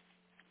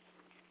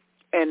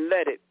 And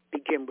let it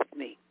begin with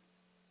me.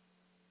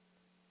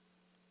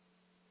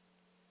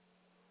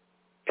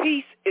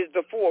 Peace is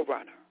the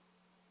forerunner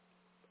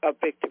of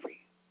victory.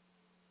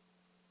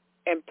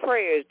 And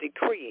prayer is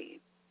decreeing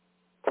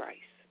Christ.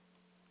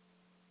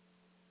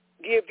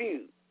 Give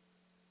you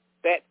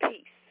that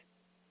peace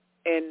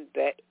and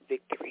that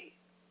victory.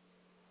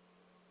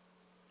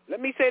 Let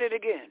me say that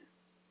again.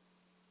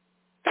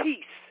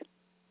 Peace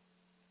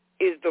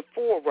is the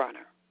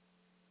forerunner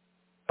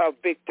of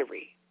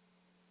victory.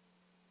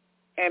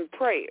 And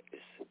prayers,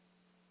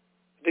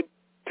 the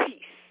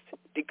peace,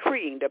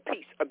 decreeing the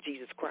peace of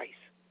Jesus Christ,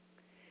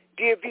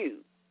 give you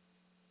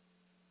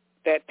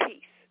that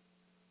peace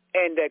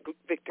and that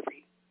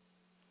victory.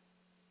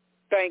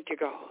 Thank you,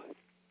 God.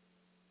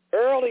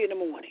 Early in the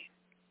morning.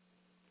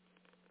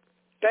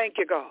 Thank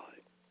you, God.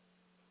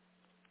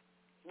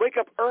 Wake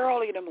up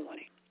early in the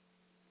morning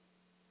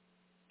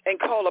and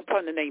call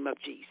upon the name of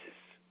Jesus.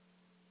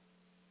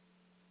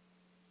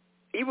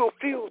 You will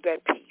feel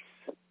that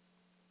peace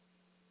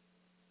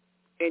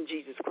in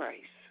Jesus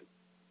Christ.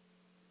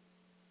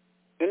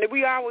 In the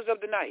wee hours of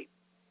the night,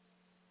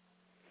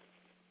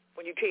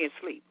 when you can't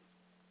sleep,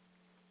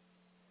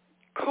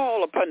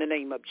 call upon the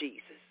name of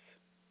Jesus.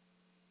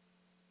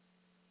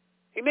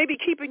 He may be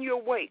keeping you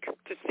awake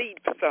to seed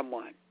for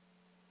someone.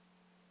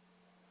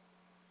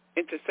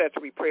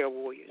 Intercessory prayer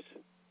warriors.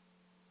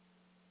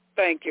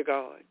 Thank you,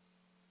 God.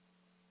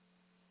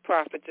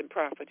 Prophets and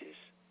prophetess.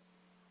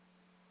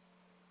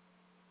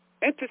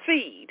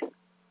 Intercede.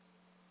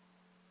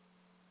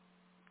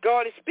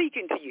 God is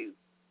speaking to you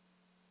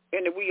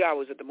in the wee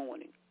hours of the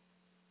morning.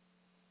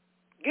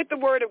 Get the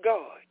word of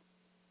God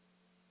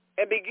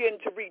and begin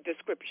to read the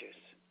scriptures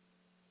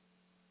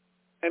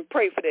and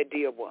pray for that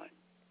dear one.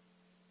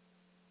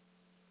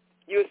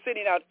 You're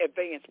sending out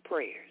advanced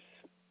prayers.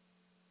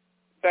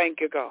 Thank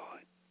you, God.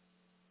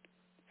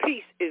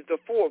 Peace is the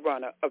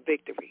forerunner of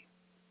victory.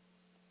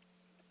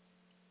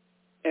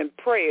 And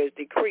prayers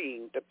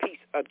decreeing the peace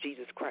of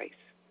Jesus Christ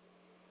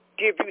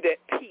give you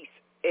that peace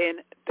and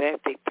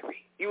that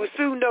victory. You will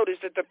soon notice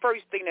that the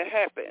first thing that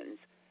happens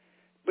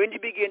when you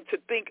begin to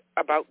think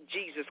about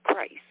Jesus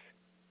Christ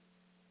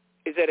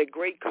is that a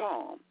great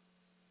calm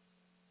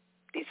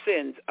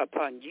descends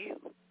upon you.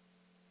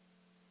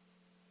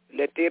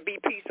 Let there be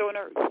peace on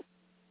earth,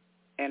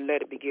 and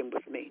let it begin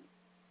with me.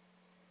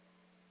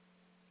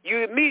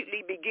 You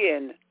immediately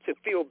begin to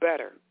feel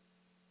better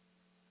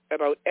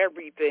about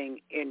everything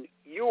in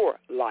your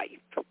life.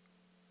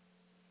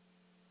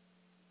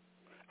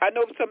 I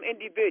know some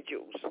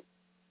individuals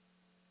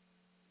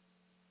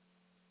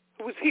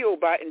who was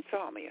healed by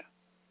insomnia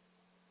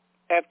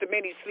after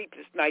many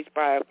sleepless nights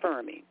by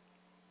affirming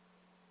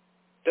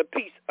the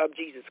peace of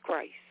Jesus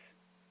Christ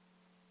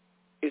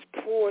is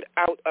poured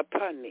out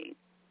upon me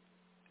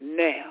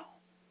now,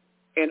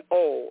 and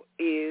all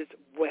is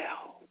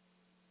well.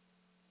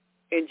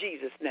 In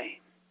Jesus' name.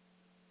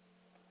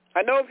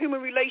 I know of human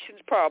relations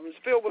problems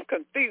filled with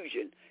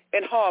confusion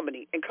and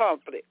harmony and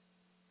conflict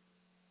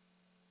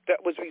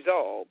that was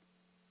resolved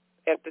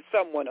after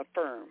someone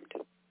affirmed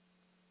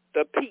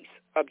the peace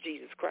of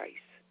Jesus Christ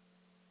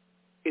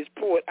is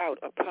poured out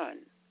upon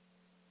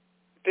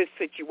this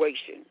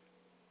situation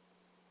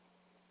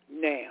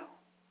now,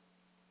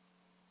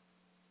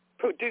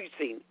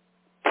 producing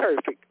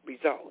perfect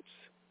results.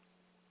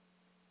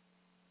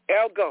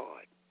 Our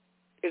God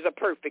is a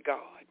perfect God.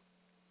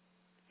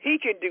 He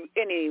can do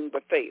anything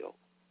but fail.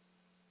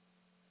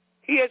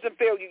 He hasn't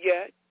failed you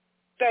yet.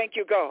 Thank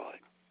you, God.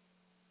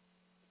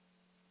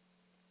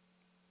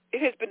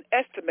 It has been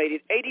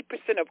estimated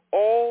 80% of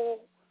all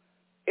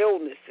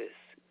illnesses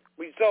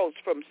results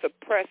from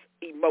suppressed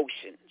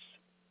emotions.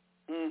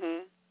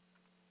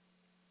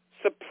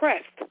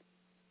 Suppressed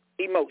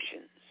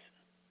emotions.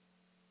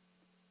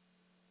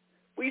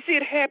 We see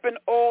it happen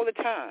all the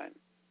time.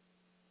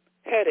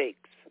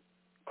 Headaches,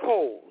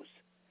 colds,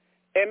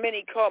 and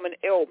many common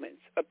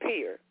ailments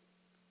appear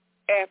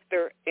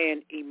after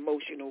an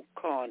emotional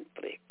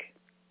conflict.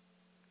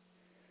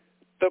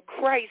 The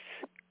Christ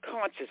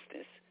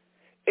consciousness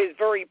is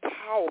very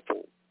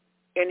powerful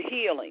in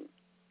healing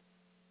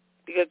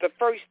because the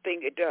first thing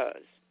it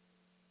does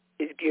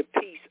is give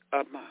peace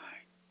of mind.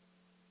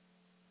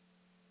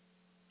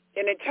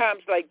 And in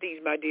times like these,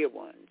 my dear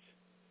ones,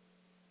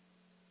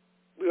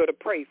 we ought to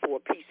pray for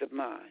a peace of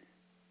mind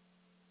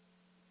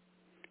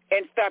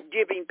and stop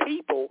giving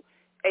people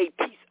a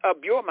piece of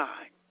your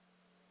mind.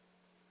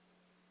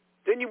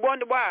 Then you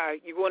wonder why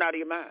you're going out of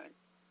your mind.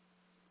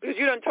 Because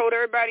you done told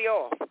everybody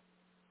off.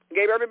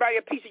 Gave everybody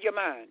a piece of your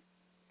mind.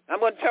 I'm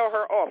going to tell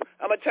her off.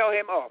 I'm going to tell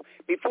him off.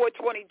 Before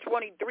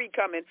 2023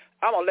 coming,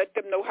 I'm going to let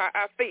them know how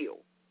I feel.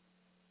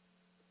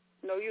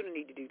 No, you don't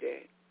need to do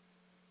that.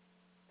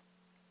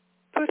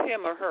 Put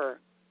him or her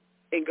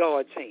in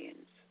God's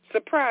hands.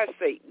 Surprise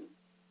Satan.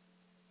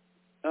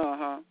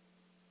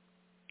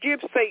 Give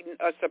Satan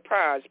a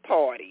surprise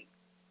party.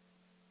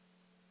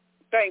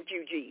 Thank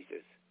you,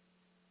 Jesus.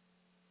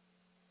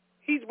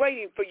 He's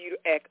waiting for you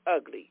to act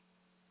ugly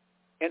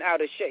and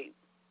out of shape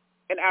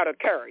and out of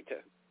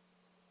character.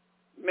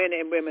 Men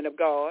and women of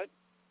God.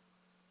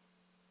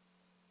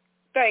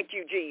 Thank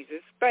you,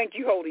 Jesus. Thank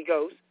you, Holy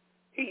Ghost.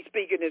 He's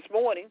speaking this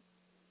morning.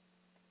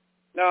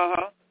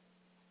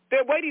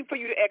 They're waiting for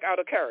you to act out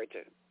of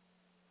character.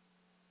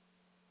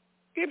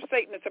 Give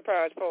Satan a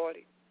surprise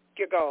party.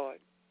 Dear God.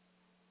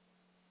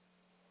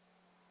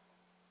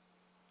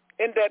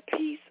 In that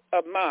peace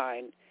of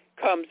mind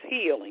comes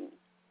healing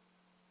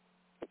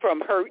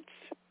from hurts.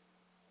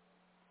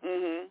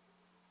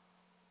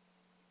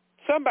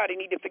 Somebody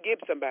need to forgive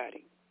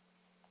somebody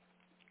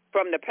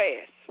from the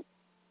past.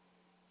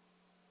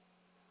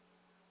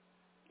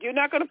 You're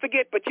not going to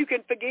forget, but you can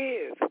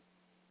forgive.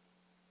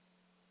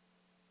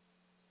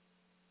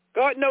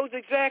 God knows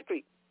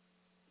exactly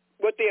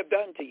what they have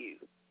done to you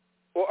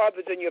or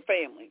others in your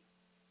family.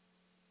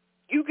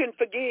 You can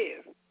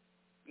forgive.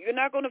 You're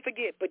not going to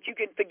forget, but you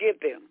can forgive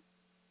them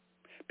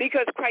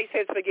because Christ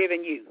has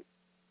forgiven you.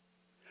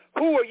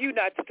 Who are you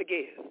not to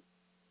forgive?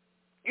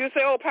 You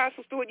say, oh,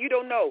 Pastor Stewart, you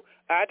don't know.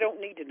 I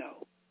don't need to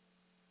know.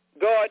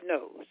 God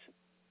knows.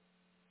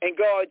 And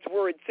God's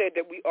word said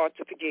that we ought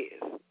to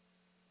forgive.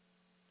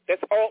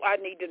 That's all I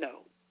need to know.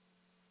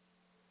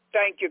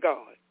 Thank you,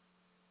 God.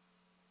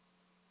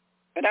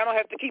 And I don't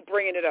have to keep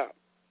bringing it up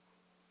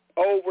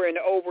over and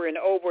over and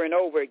over and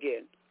over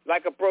again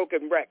like a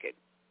broken record.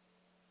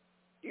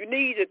 You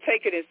need to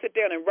take it and sit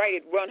down and write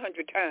it 100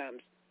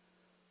 times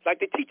like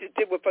the teachers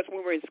did with us when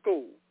we were in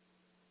school.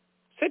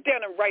 Sit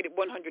down and write it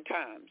 100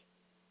 times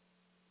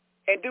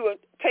and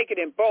take it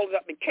and ball it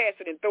up and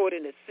cast it and throw it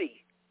in the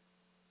sea.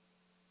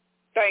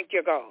 Thank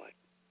you, God.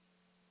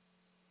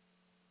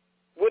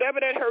 Whatever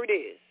that hurt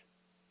is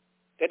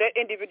that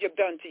individual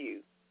done to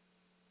you,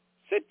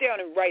 sit down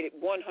and write it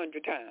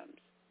 100 times.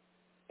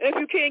 And if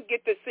you can't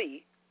get the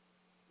sea,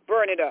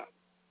 burn it up,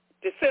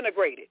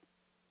 disintegrate it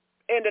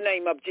in the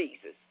name of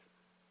Jesus.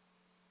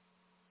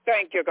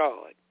 Thank you,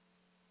 God.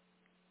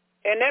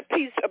 And that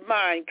peace of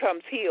mind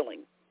comes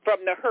healing from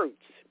the hurts,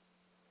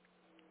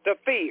 the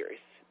fears,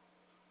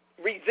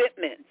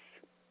 resentments,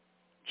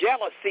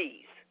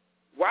 jealousies.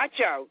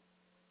 Watch out.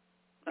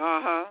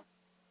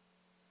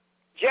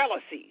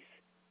 Jealousies.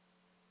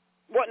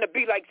 Wanting to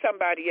be like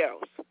somebody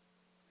else.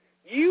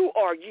 You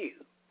are you.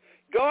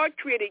 God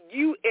created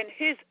you in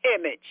his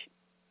image.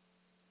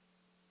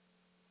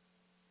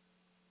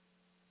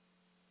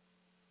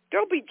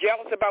 Don't be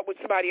jealous about what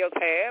somebody else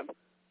have,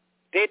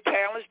 their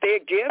talents, their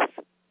gifts.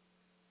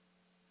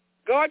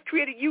 God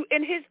created you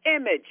in his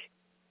image.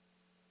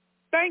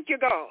 Thank you,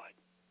 God.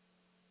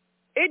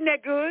 Isn't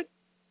that good?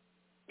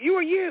 You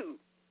are you,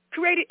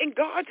 created in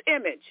God's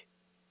image.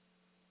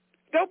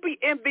 Don't be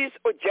envious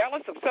or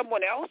jealous of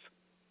someone else,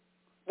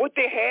 what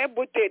they have,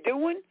 what they're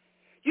doing.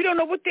 You don't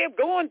know what they're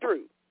going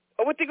through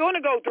or what they're going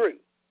to go through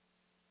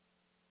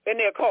in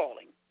their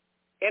calling,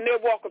 in their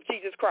walk of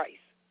Jesus Christ.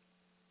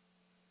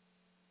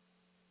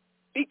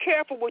 Be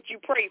careful what you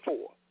pray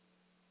for.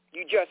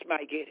 You just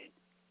might get it.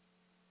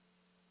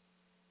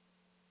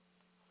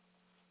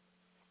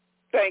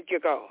 Thank you,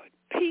 God.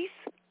 Peace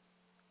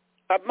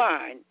of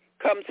mind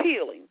comes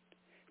healing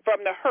from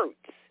the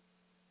hurts,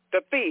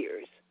 the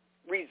fears,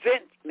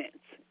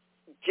 resentments,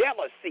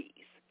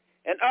 jealousies,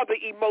 and other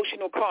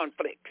emotional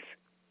conflicts,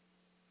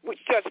 which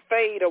just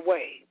fade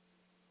away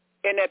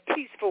in that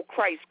peaceful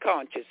Christ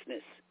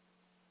consciousness.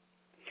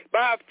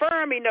 By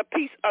affirming the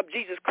peace of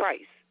Jesus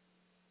Christ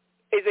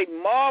is a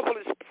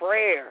marvelous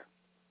prayer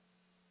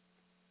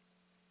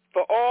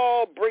for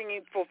all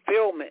bringing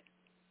fulfillment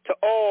to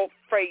all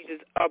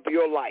phases of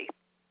your life,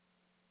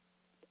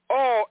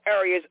 all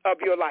areas of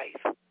your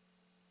life.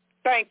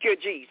 Thank you,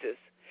 Jesus,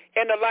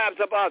 in the lives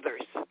of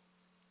others.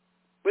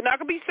 We're not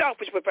going to be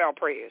selfish with our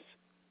prayers.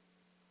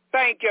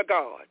 Thank you,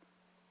 God.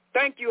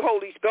 Thank you,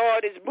 Holy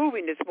Spirit. God is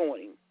moving this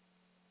morning.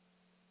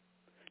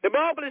 The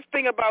marvelous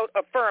thing about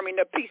affirming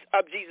the peace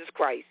of Jesus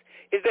Christ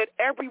is that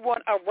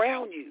everyone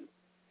around you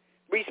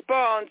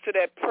responds to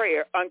that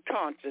prayer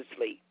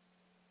unconsciously,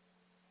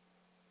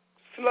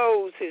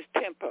 slows his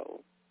tempo,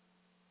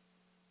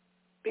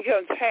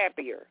 becomes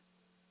happier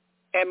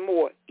and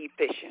more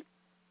efficient.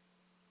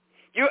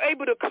 You're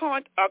able to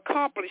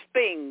accomplish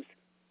things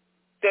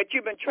that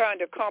you've been trying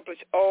to accomplish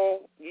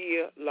all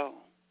year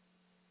long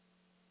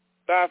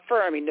by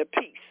affirming the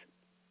peace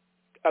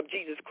of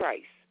Jesus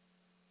Christ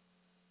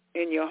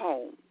in your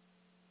home,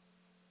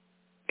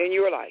 in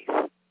your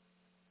life,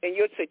 in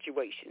your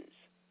situations,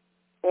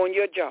 on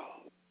your job.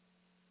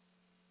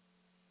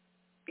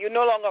 You're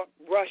no longer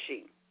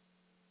rushing.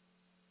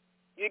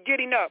 You're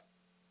getting up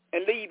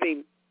and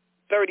leaving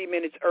 30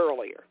 minutes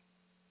earlier,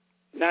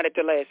 not at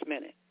the last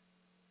minute.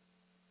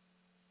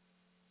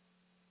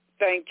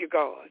 Thank you,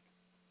 God.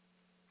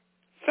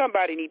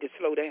 Somebody need to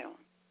slow down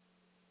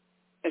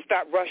and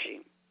stop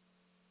rushing.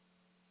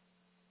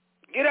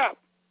 Get up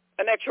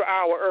an extra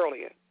hour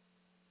earlier.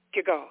 Thank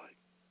you, God.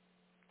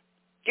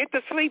 Get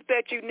the sleep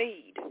that you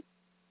need.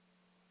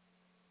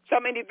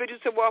 Some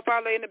individuals say, well, if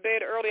I lay in the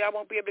bed early, I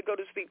won't be able to go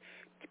to sleep.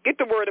 Get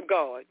the Word of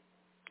God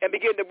and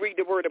begin to read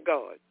the Word of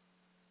God.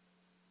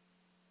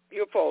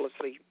 You'll fall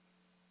asleep.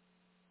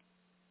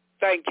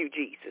 Thank you,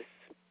 Jesus.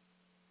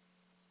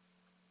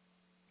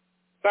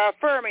 By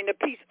affirming the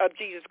peace of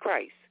Jesus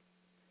Christ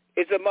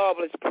is a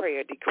marvelous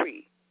prayer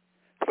decree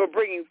for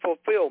bringing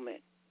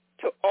fulfillment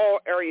to all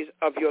areas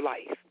of your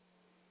life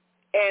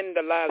and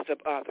the lives of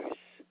others.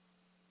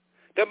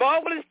 The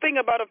marvelous thing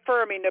about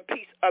affirming the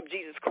peace of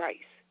Jesus Christ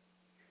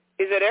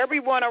is that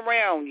everyone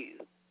around you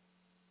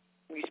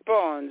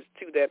responds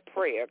to that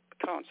prayer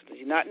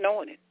constantly, not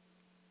knowing it.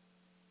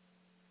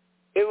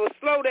 It will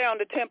slow down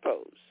the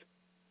tempos.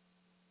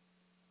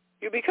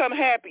 You become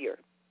happier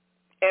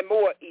and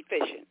more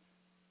efficient.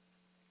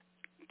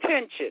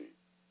 Tension,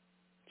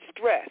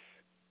 stress,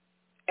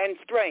 and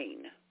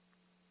strain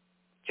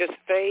just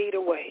fade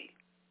away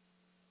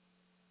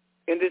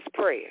in this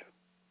prayer.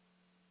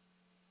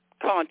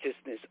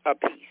 Consciousness of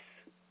peace.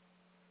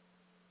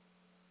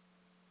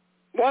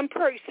 One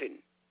person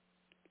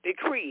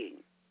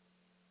decreeing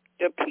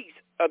the peace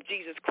of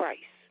Jesus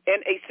Christ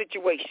in a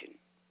situation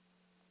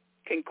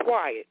can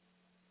quiet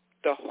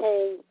the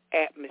whole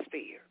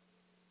atmosphere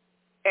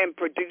and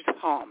produce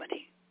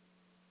harmony.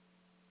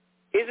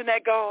 Isn't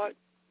that God?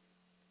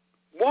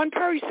 One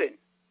person,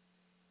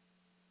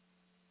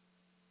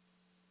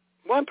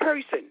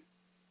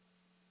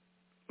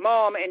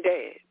 mom and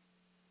dad,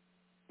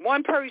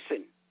 one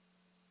person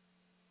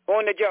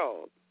on the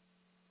job,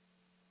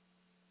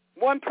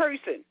 one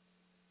person,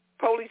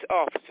 police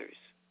officers,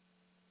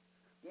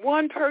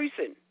 one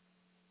person.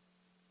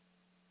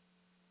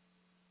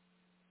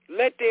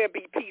 Let there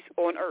be peace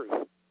on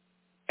earth,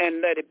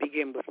 and let it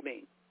begin with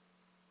me.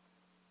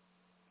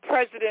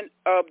 President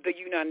of the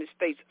United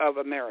States of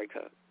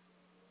America,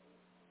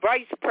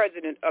 Vice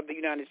President of the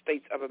United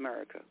States of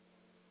America,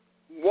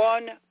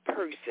 one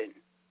person.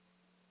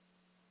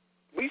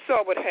 We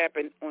saw what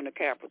happened on the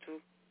Capitol.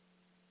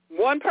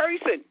 One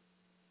person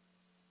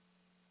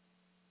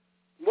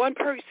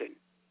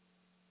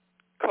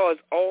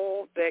caused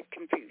all that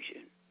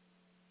confusion.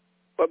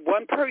 But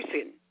one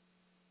person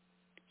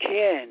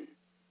can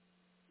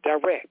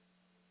direct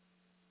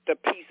the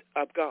peace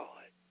of God.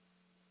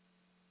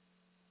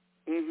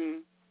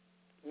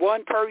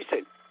 One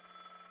person.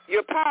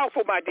 You're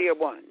powerful, my dear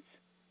ones.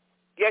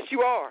 Yes,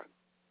 you are.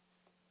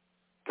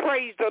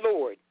 Praise the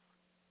Lord.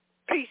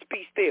 Peace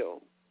be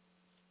still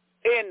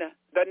in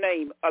the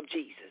name of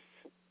Jesus.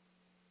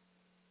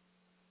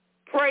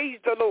 Praise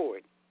the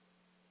Lord.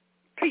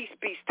 Peace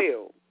be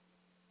still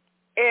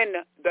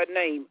in the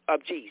name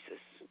of Jesus.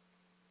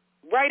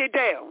 Write it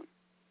down.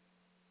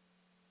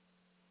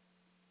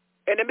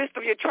 In the midst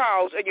of your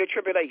trials and your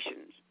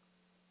tribulations,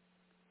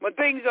 when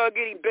things are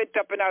getting bent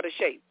up and out of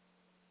shape,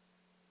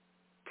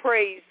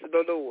 praise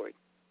the Lord.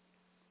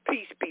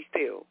 Peace be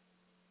still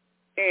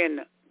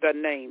in the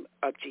name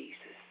of Jesus.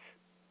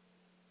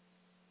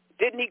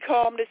 Didn't he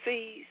calm the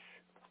seas?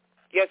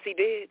 Yes, he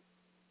did.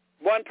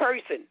 One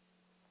person.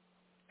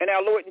 And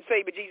our Lord and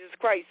Savior Jesus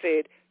Christ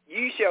said,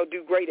 you shall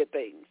do greater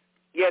things.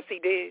 Yes, he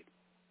did.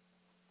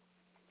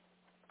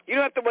 You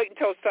don't have to wait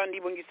until Sunday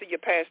when you see your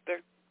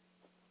pastor.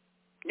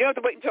 You don't have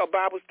to wait until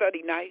Bible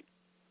study night.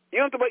 You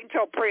don't have to wait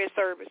until prayer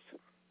service.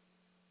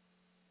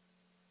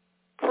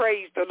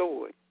 Praise the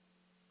Lord.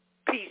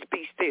 Peace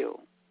be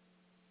still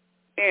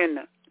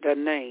in the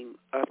name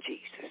of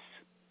Jesus.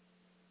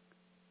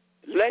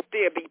 Let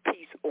there be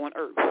peace on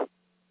earth,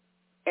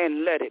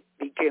 and let it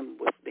begin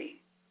with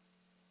me.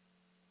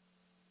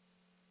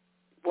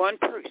 One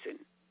person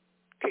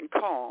can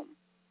calm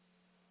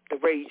the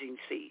raging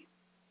sea.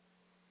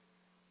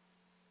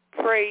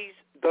 Praise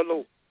the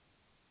Lord.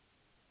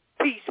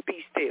 Peace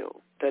be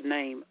still, the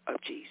name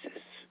of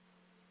Jesus.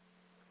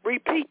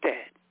 Repeat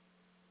that.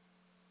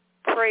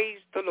 Praise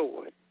the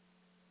Lord.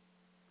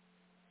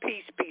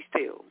 Peace be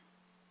still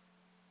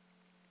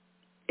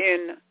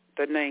in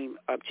the name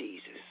of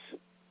Jesus.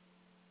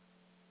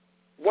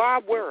 Why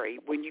worry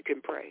when you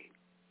can pray?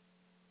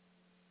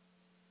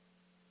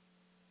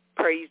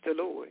 Praise the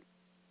Lord.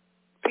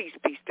 Peace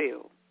be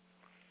still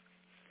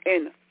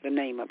in the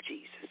name of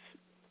Jesus.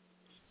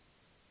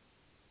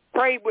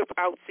 Pray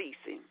without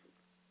ceasing.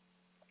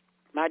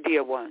 My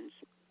dear ones,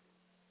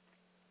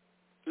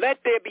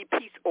 let there be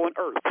peace on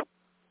earth,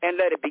 and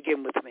let it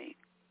begin with me.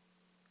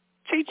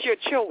 Teach your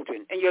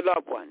children and your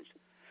loved ones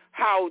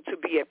how to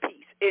be at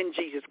peace in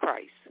Jesus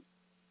Christ.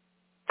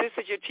 This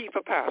is your chief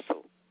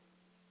apostle,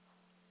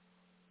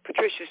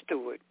 Patricia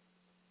Stewart.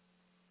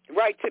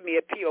 Write to me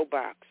at P.O.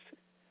 Box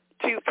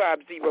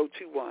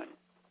 25021,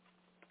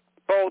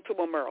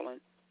 Baltimore,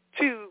 Maryland,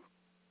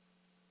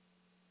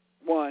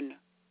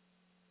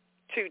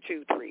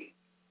 21223.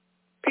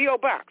 P.O.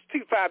 Box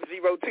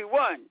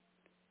 25021.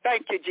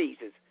 Thank you,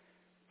 Jesus.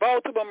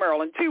 Baltimore,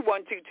 Maryland,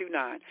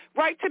 21229.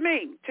 Write to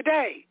me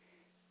today.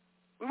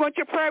 We want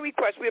your prayer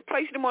requests. We're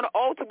placing them on the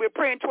altar. We're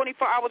praying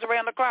 24 hours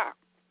around the clock.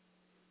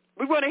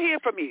 We want to hear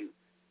from you.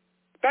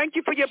 Thank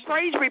you for your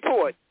praise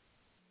report.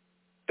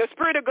 The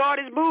Spirit of God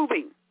is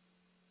moving.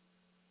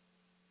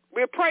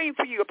 We're praying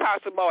for you,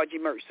 Apostle Margie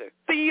Mercer.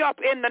 See you up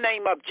in the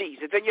name of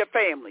Jesus and your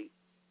family.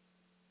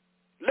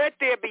 Let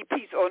there be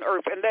peace on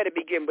earth, and let it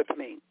begin with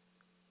me.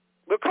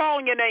 We're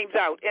calling your names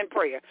out in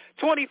prayer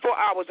 24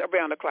 hours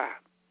around the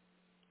clock.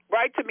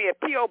 Write to me at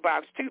P.O.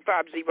 Box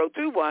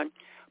 25021,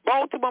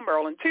 Baltimore,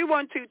 Maryland,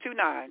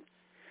 21229.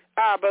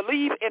 I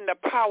believe in the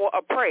power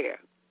of prayer.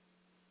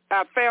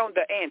 I found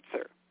the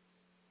answer.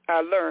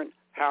 I learned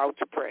how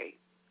to pray.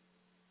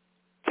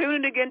 Tune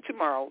in again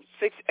tomorrow,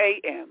 6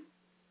 a.m.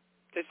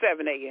 to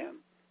 7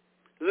 a.m.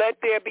 Let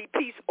there be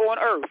peace on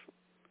earth,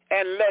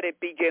 and let it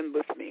begin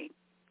with me.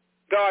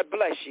 God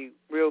bless you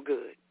real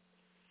good.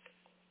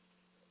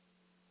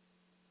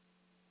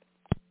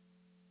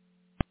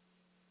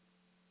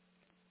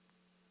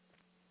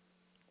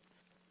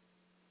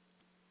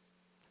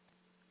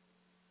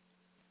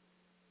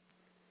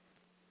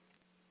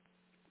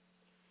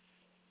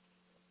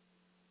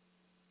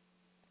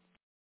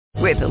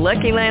 With the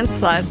Lucky Land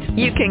Slots,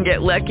 you can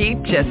get lucky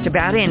just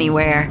about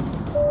anywhere.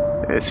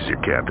 This is your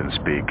captain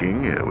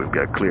speaking. We've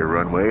got clear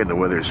runway and the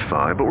weather's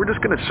fine, but we're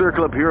just going to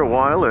circle up here a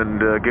while and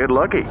get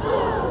lucky.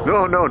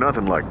 No,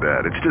 nothing like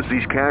that. It's just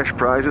these cash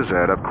prizes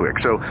add up quick.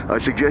 So I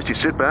suggest you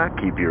sit back,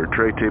 keep your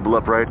tray table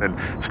upright, and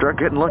start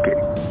getting lucky.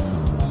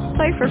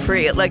 Play for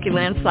free at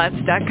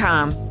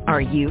LuckyLandSlots.com.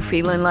 Are you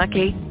feeling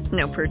lucky?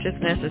 No purchase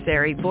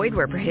necessary. Void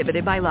where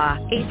prohibited by law.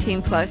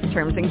 18+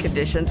 terms and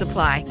conditions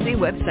apply. See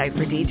website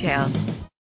for details.